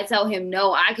like, if I tell him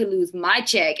no, I could lose my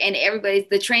check and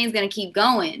the train's going to keep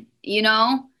going. You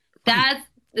know, that's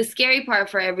the scary part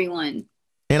for everyone.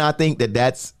 And I think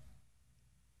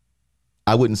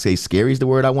I wouldn't say scary is the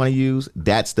word I want to use.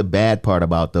 That's the bad part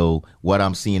about, though, what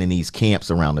I'm seeing in these camps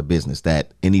around the business,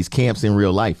 that in these camps in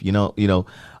real life,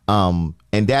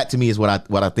 And that to me is what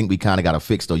I think we kind of got to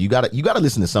fix though. You got to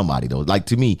listen to somebody though. Like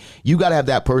to me, you got to have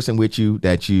that person with you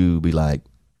that you be like,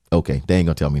 okay, they ain't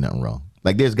gonna tell me nothing wrong.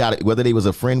 Like there's got to, whether they was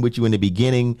a friend with you in the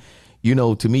beginning, you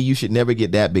know, to me, you should never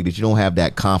get that big that you don't have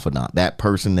that confidant, that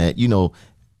person that, you know,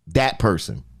 that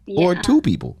person. Yeah. Or two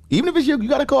people. Even if it's you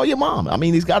got to call your mom. I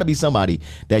mean, there's got to be somebody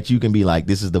that you can be like,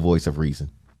 this is the voice of reason.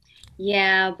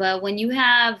 Yeah, but when you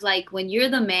have like when you're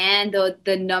the man,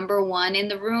 the number one in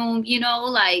the room, you know,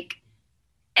 like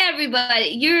everybody,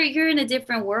 you're in a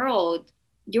different world.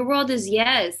 Your world is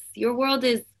yes. Your world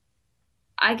is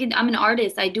I'm an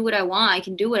artist. I do what I want. I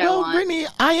can do what I want. Brittany,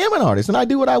 I am an artist and I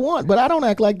do what I want, but I don't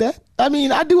act like that. I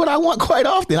mean, I do what I want quite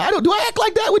often. Do I act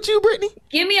like that with you, Brittany?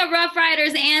 Give me a Rough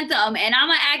Riders anthem and I'm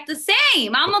going to act the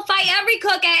same. I'm going to fight every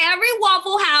cook at every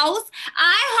Waffle House.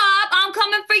 IHOP, I'm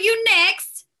coming for you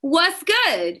next. What's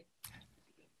good?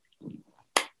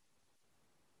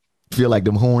 Feel like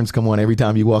them horns come on every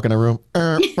time you walk in a room.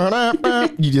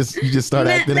 You just start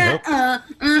acting up.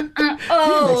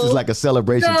 This is like a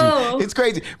celebration too. It's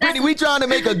crazy. Brittany, we trying to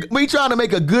make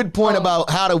a good point about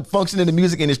how to function in the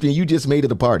music industry, and you just made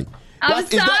it a party. I'm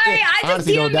sorry. I just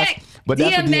DMX. But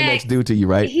that's what DMX do to you,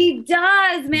 right? He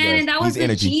does, man. And that was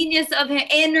the genius of him.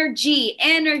 Energy,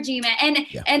 man.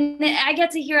 And I get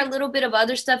to hear a little bit of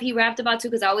other stuff he rapped about too,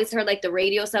 because I always heard like the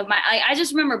radio stuff. I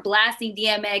just remember blasting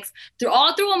DMX through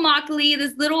Immokalee,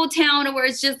 this little town where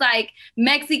it's just like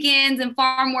Mexicans and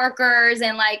farm workers.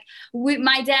 And like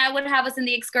my dad would have us in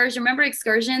the excursion. Remember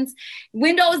excursions?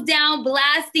 Windows down,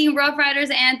 blasting Rough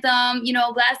Riders anthem, you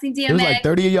know, blasting DMX. There was like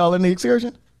 30 of y'all in the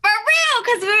excursion? For real,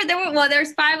 because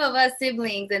there's 5 of us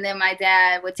siblings, and then my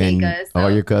dad would take us. So.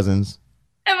 All your cousins.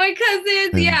 And my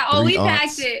cousins, yeah. Oh, we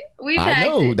packed it. I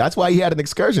know. That's why he had an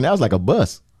excursion. That was like a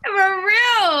bus. For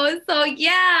real. So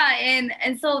yeah,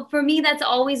 and so for me, that's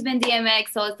always been DMX.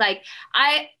 So it's like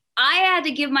I had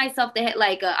to give myself the hit.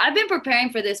 Like I've been preparing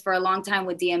for this for a long time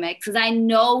with DMX because I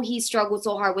know he struggled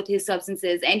so hard with his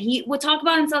substances, and he would talk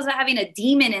about himself as having a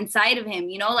demon inside of him.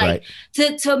 You know, like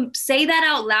to say that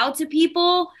out loud to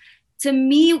people, to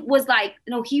me was like,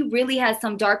 no, he really has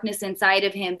some darkness inside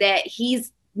of him that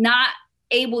he's not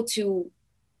able to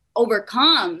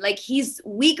overcome. Like he's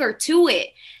weaker to it.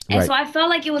 And so I felt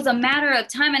like it was a matter of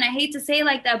time. And I hate to say it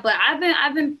like that, but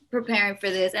I've been preparing for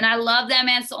this, and I love that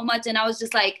man so much. And I was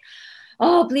just like,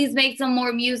 oh, please make some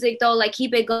more music though. Like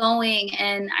keep it going.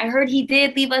 And I heard he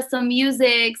did leave us some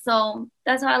music. So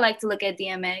that's how I like to look at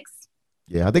DMX.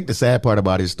 Yeah, I think the sad part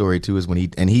about his story too is when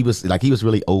he was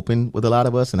really open with a lot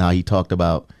of us, and how he talked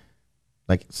about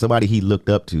like somebody he looked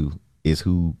up to is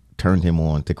who turned him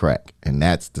on to crack. And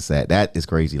that is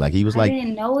crazy. Like he was like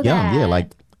didn't know young, that. yeah,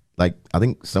 like I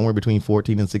think somewhere between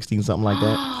 14 and 16, something like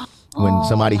that. When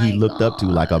somebody he looked up to,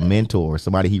 like a mentor,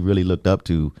 somebody he really looked up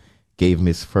to, gave him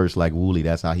his first like wooly.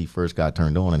 That's how he first got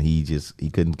turned on, and he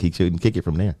couldn't kick it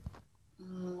from there.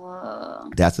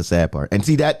 That's the sad part. And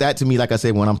see that to me, like I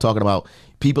said, when I'm talking about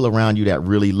people around you that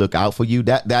really look out for you,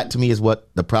 that to me is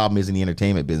what the problem is in the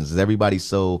entertainment business. Is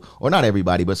everybody's or not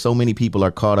everybody, but so many people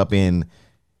are caught up in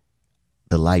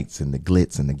the lights and the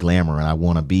glitz and the glamour, and I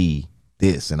want to be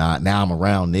this, and now I'm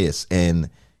around this, and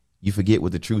you forget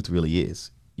what the truth really is.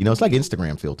 You know, it's like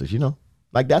Instagram filters, you know,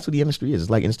 like that's what the industry is.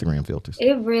 It's like Instagram filters.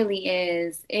 It really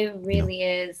is. It really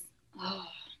is. Oh.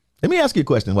 Let me ask you a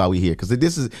question while we're here, because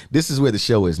this is where the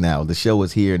show is now. The show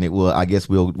is here, and it will. I guess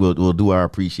we'll do our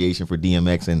appreciation for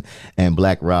DMX and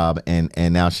Black Rob and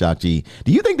now Shock G.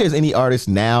 Do you think there's any artists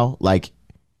now, like,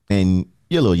 and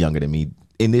you're a little younger than me,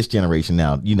 in this generation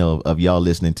now, you know, of y'all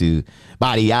listening to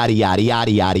body yaddy yaddy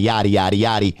yaddy yaddy yaddy yaddy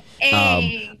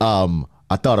yaddy.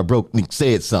 I thought I broke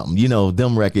said something, you know,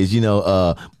 them records, you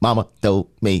know, mama told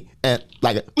me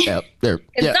like a there.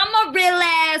 Yeah. I'm a real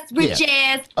ass, rich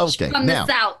ass from the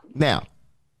South. Now,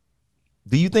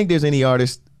 do you think there's any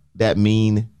artists that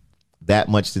mean that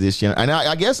much to this generation? And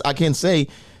I guess I can say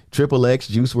Triple X,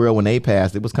 Juice WRLD, when they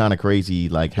passed, it was kind of crazy,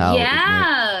 like how it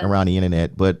went around the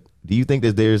internet. But do you think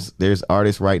that there's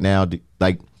artists right now, do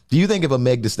you think if a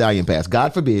Meg Thee Stallion passed,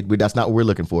 God forbid, that's not what we're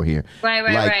looking for here.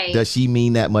 Right. Does she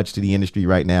mean that much to the industry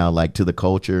right now, like to the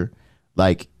culture?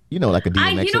 Like, you know, like a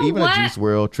DMX or even a Juice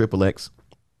WRLD, Triple X?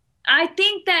 I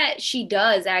think that she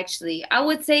does, actually. I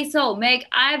would say so. Meg,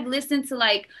 I've listened to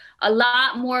like a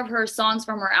lot more of her songs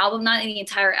from her album, not in the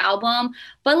entire album,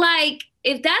 but like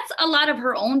if that's a lot of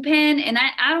her own pen, and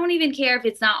I don't even care if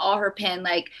it's not all her pen,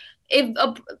 like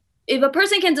if a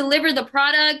person can deliver the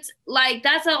product, like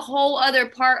that's a whole other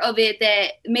part of it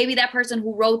that maybe that person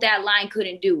who wrote that line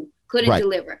couldn't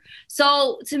deliver.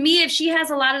 So to me, if she has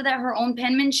a lot of that, her own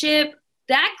penmanship,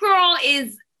 that girl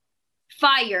is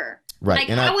fire. Right.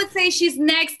 Like, I would say she's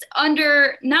next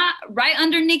not right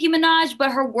under Nicki Minaj,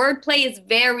 but her wordplay is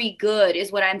very good,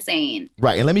 is what I'm saying.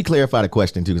 Right. And let me clarify the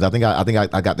question too, because I think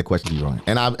I got the question wrong.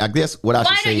 And I guess what I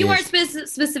should say you weren't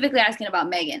specifically asking about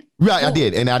Megan. Right. Ooh. I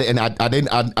did. And I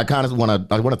didn't. I kind of want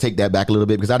to take that back a little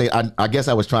bit, because I guess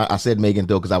I said Megan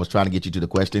though, because I was trying to get you to the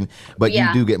question, but you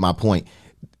do get my point.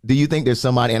 Do you think there's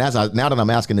somebody, and now that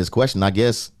I'm asking this question, I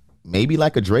guess maybe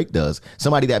like a Drake does,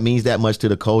 somebody that means that much to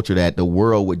the culture that the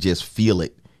world would just feel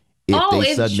it if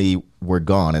they suddenly were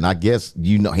gone? And I guess,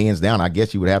 hands down, I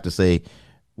guess you would have to say,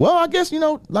 well, I guess,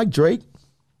 like Drake.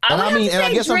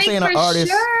 I guess I'm saying an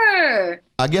artist. Sure.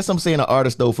 I guess I'm saying an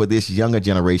artist though for this younger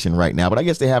generation right now, but I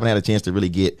guess they haven't had a chance to really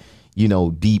get,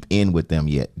 deep in with them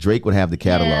yet. Drake would have the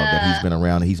catalog that he's been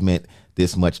around. He's meant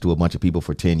this much to a bunch of people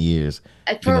for 10 years.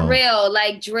 For real,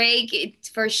 like Drake,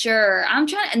 for sure.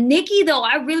 Nicki though,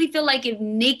 I really feel like if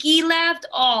Nicki left,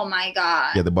 oh my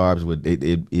God. Yeah, the Barbs would,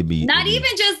 it'd be. Not even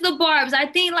just the Barbs. I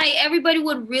think like everybody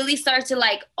would really start to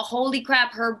like, holy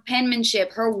crap, her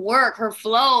penmanship, her work, her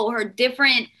flow, her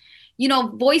different,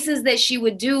 voices that she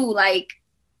would do. Like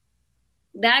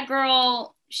that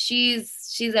girl, she's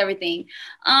everything.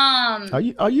 Are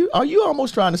you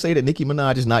almost trying to say that Nicki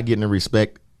Minaj is not getting the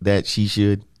respect that she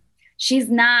should? She's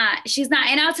not.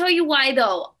 And I'll tell you why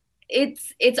though.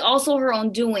 It's also her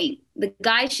own doing. The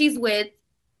guy she's with,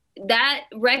 that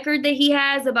record that he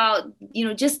has about,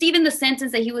 just even the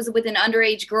sentence that he was with an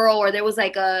underage girl, or there was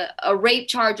like a rape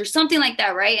charge or something like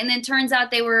that, right? And then turns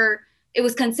out it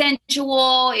was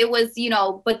consensual. It was,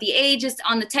 but the age is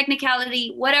on the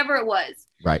technicality, whatever it was.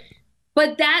 Right.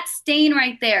 But that stain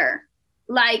right there,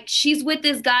 like she's with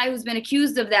this guy who's been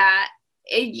accused of that.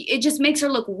 It just makes her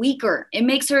look weaker. It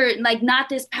makes her like not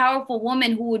this powerful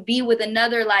woman who would be with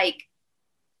another, like,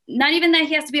 not even that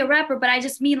he has to be a rapper, but I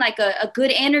just mean like a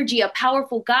good energy, a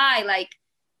powerful guy. Like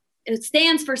it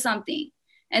stands for something.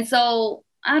 And so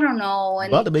I don't know.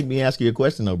 And about to make me ask you a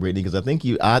question though, Brittany, because I think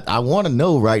I want to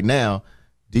know right now,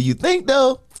 do you think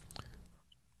though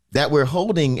that we're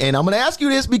holding, and I'm going to ask you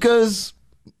this because,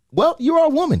 well, you're a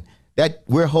woman, that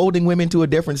we're holding women to a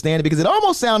different standard? Because it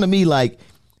almost sounds to me like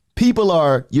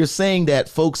you're saying that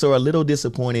folks are a little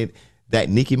disappointed that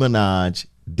Nicki Minaj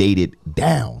dated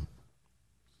down,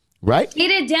 right?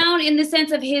 Dated down in the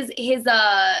sense of his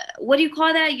what do you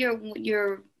call that?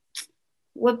 Your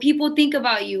what people think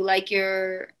about you, like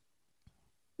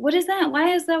what is that?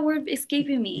 Why is that word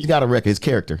escaping me? He's got a record.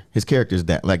 His character's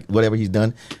that, like whatever he's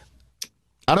done.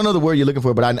 I don't know the word you're looking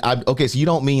for, but okay, so you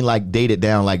don't mean like dated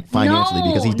down like financially,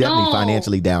 because he's definitely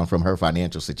financially down from her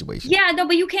financial situation. Yeah, no,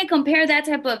 but you can't compare that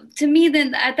type of, to me,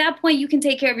 then at that point you can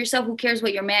take care of yourself. Who cares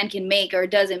what your man can make or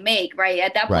doesn't make, right?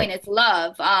 At that point it's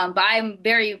love. But I'm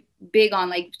very big on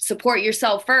like support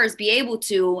yourself first, be able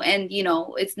to, and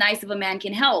it's nice if a man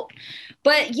can help.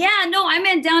 But yeah, no, I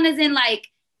meant down as in like,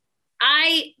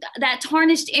 that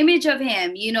tarnished image of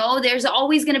him, there's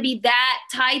always going to be that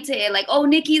tied to it. Like, oh,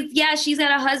 Nicki's, she's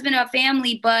got a husband, a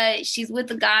family, but she's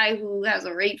with a guy who has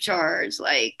a rape charge.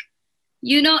 Like,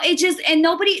 it just, and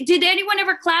did anyone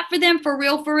ever clap for them for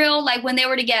real? Like when they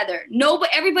were together? No, but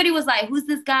everybody was like, who's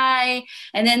this guy?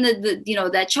 And then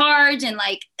that charge, and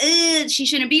like, she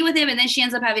shouldn't be with him. And then she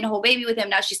ends up having a whole baby with him.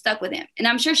 Now she's stuck with him. And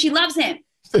I'm sure she loves him.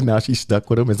 And now she's stuck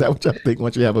with him. Is that what y'all think?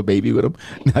 Once you have a baby with him,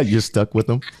 now you're stuck with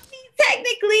him?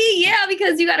 Technically, yeah,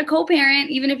 because you got a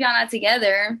co-parent, even if y'all not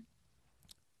together.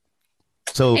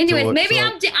 So, anyways, I might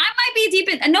be deep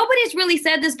in. Nobody's really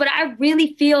said this, but I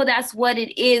really feel that's what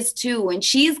it is too. And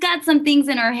she's got some things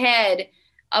in her head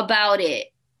about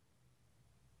it.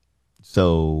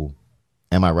 So,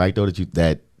 am I right though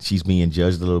that she's being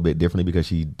judged a little bit differently because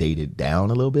she dated down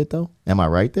a little bit though? Am I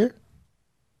right there?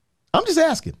 I'm just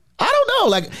asking. I don't know.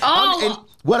 Like,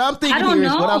 what I'm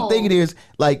thinking is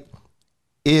like,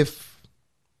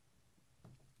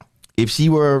 if she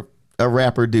were a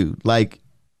rapper dude, like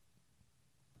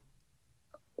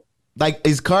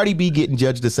is Cardi B getting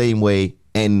judged the same way?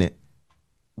 And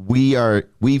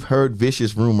we've heard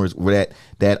vicious rumors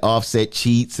that Offset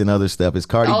cheats and other stuff. Is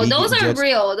Cardi B those are judged?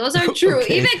 Real. Those are true.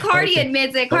 Okay. Even Cardi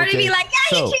admits it. Cardi be like,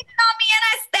 he cheated on me and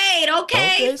I stayed.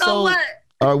 Okay, so what?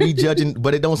 Are we judging?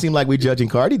 But it don't seem like we're judging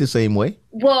Cardi the same way.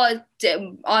 Well,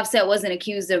 Offset wasn't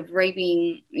accused of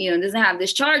raping, doesn't have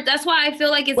this charge. That's why I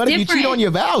feel like it's different. But if you cheat on your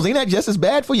vows, ain't that just as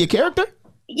bad for your character?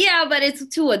 Yeah, but it's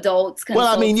two adults. Well,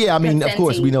 of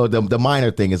course, we know the minor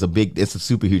thing is it's a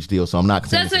super huge deal, so I'm not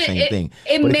saying it's the same thing.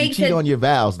 But if you cheat on your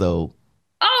vows, though.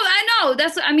 Oh, I know.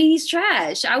 He's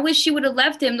trash. I wish she would have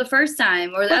left him the first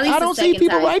time, or at least I don't see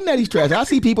people writing that he's trash. I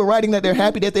see people writing that they're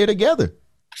happy that they're together,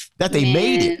 that they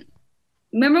made it.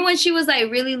 Remember when she was like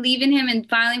really leaving him and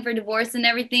filing for divorce and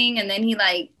everything, and then he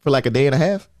like for like a day and a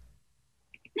half?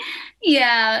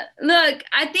 Yeah. Look,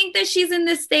 I think that she's in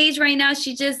this stage right now.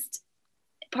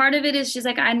 Part of it is she's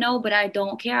like, I know, but I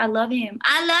don't care. I love him.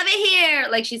 I love it here.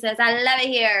 Like she says, I love it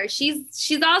here.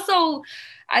 She's also,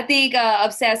 I think,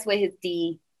 obsessed with his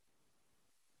D.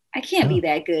 I can't be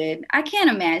that good. I can't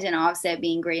imagine Offset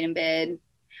being great in bed.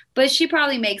 But she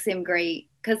probably makes him great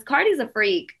because Cardi's a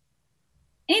freak.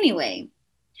 Anyway,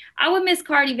 I would miss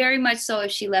Cardi very much so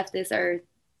if she left this earth.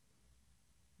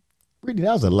 Brittany,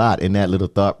 that was a lot in that little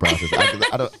thought process.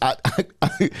 I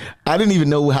didn't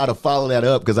even know how to follow that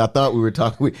up because I thought we were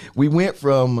talking. We went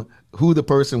from who the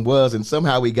person was, and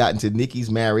somehow we got into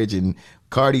Nicki's marriage and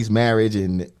Cardi's marriage,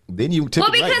 and then you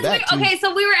took it right back to... Okay,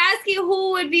 so we were asking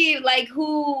who would be like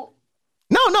who.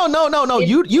 No.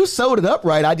 You sewed it up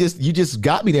right. You just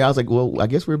got me there. I was like, well, I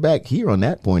guess we're back here on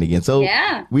that point again. So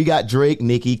yeah, we got Drake,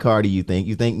 Nicki, Cardi. You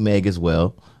think Meg as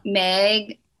well?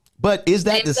 Meg. But is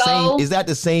that the same? Is that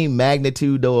the same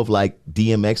magnitude though of like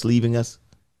DMX leaving us?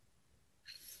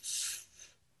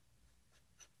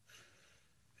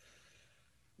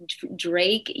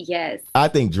 Drake, yes. I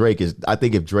think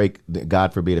if Drake,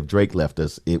 God forbid, if Drake left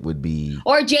us, it would be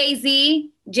or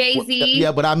Jay-Z.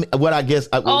 Yeah, but I guess.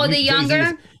 The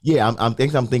younger.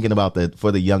 I'm thinking about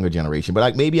for the younger generation.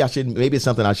 But maybe it's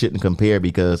something I shouldn't compare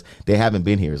because they haven't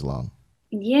been here as long.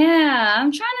 Yeah,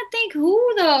 I'm trying to think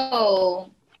who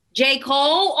though. J.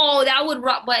 Cole? Oh, that would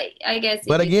rock, but I guess.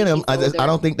 But again, I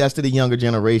don't think that's to the younger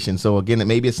generation. So again,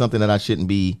 maybe it's something that I shouldn't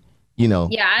be, Yeah,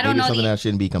 I don't know. Something that I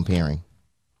shouldn't be comparing.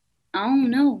 I don't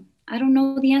know. I don't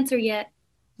know the answer yet.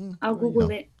 I'll Google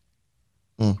it.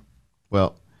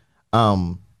 Well,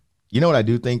 you know what I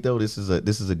do think though? This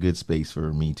is a good space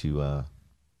for me to,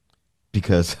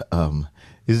 because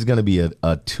this is going to be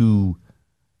a two-part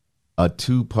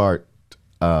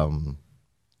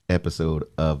episode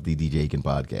of the DJ Aiken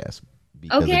podcast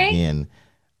because again,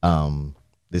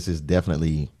 this is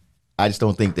definitely, I just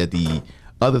don't think that the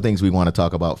other things we want to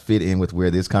talk about fit in with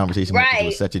where this conversation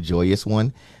was such a joyous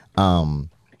one, and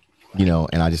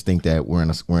I just think that we're in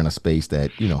a space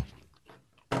that,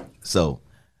 so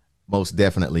most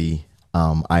definitely,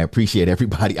 I appreciate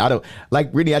everybody. I don't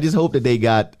like Brittany. I just hope that they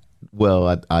got,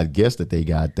 I guess that they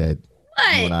got that.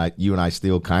 You and I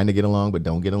still kind of get along, but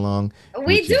don't get along.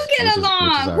 We do get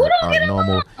along. Who don't get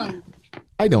along?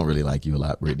 I don't really like you a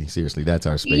lot, Brittany. Seriously, that's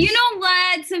our space. You know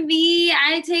what? To me,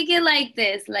 I take it like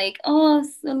this. Like,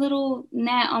 it's a little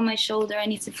gnat on my shoulder. I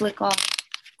need to flick off.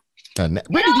 Brittany,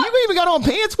 do you even got on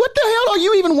pants? What the hell are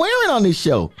you even wearing on this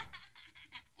show?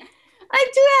 I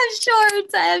do have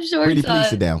shorts. I have shorts. Brittany, please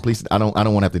sit down. Please, I don't want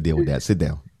to have to deal with that. Sit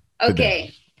down.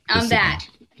 Okay, I'm back.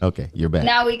 Okay, you're back.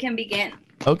 Now we can begin.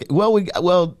 Okay.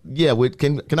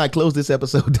 Can I close this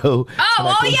episode though?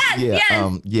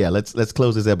 Yes. Let's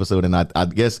close this episode, and I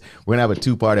guess we're gonna have a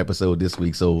 2-part episode this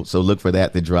week. So look for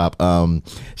that to drop.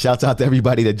 Shouts out to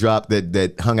everybody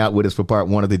that hung out with us for part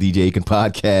 1 of the DJ Aiken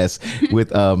podcast with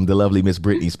the lovely Miss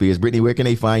Britney Spears. Brittany, where can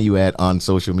they find you at on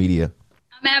social media?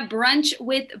 I'm at Brunch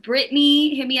with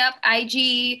Britney. Hit me up,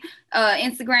 IG,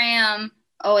 Instagram.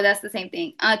 Oh, that's the same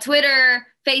thing. Twitter,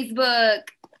 Facebook.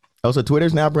 Oh, so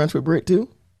Twitter's now Brunch with Brit too?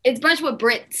 It's Brunch with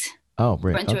Brit. Oh,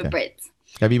 Brit. Brunch with Brit.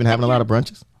 Have you been having a lot of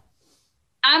brunches?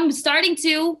 I'm starting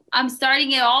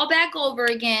it all back over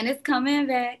again. It's coming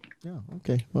back. Yeah,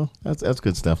 okay. Well, that's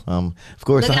good stuff. Of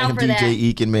course, I am DJ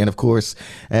Aiken, man. Of course,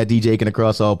 at DJ Aiken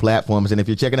across all platforms. And if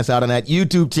you're checking us out on that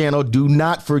YouTube channel, do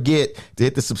not forget to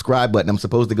hit the subscribe button. I'm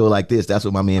supposed to go like this. That's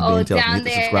what my man Ben tells me. Hit the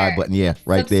subscribe button. Yeah,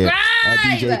 right there. At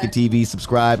DJ Aiken TV.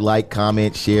 Subscribe, like,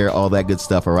 comment, share, all that good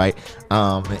stuff. All right.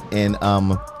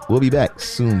 We'll be back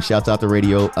soon. Shouts out to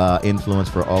Radio Influence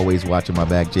for always watching my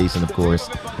back. Jason, of course,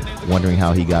 wondering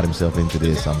how he got himself into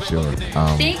this, I'm sure.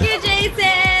 Thank you, Jason.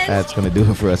 That's going to do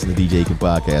it for us in the DJ Aiken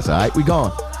podcast. All right, we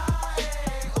gone.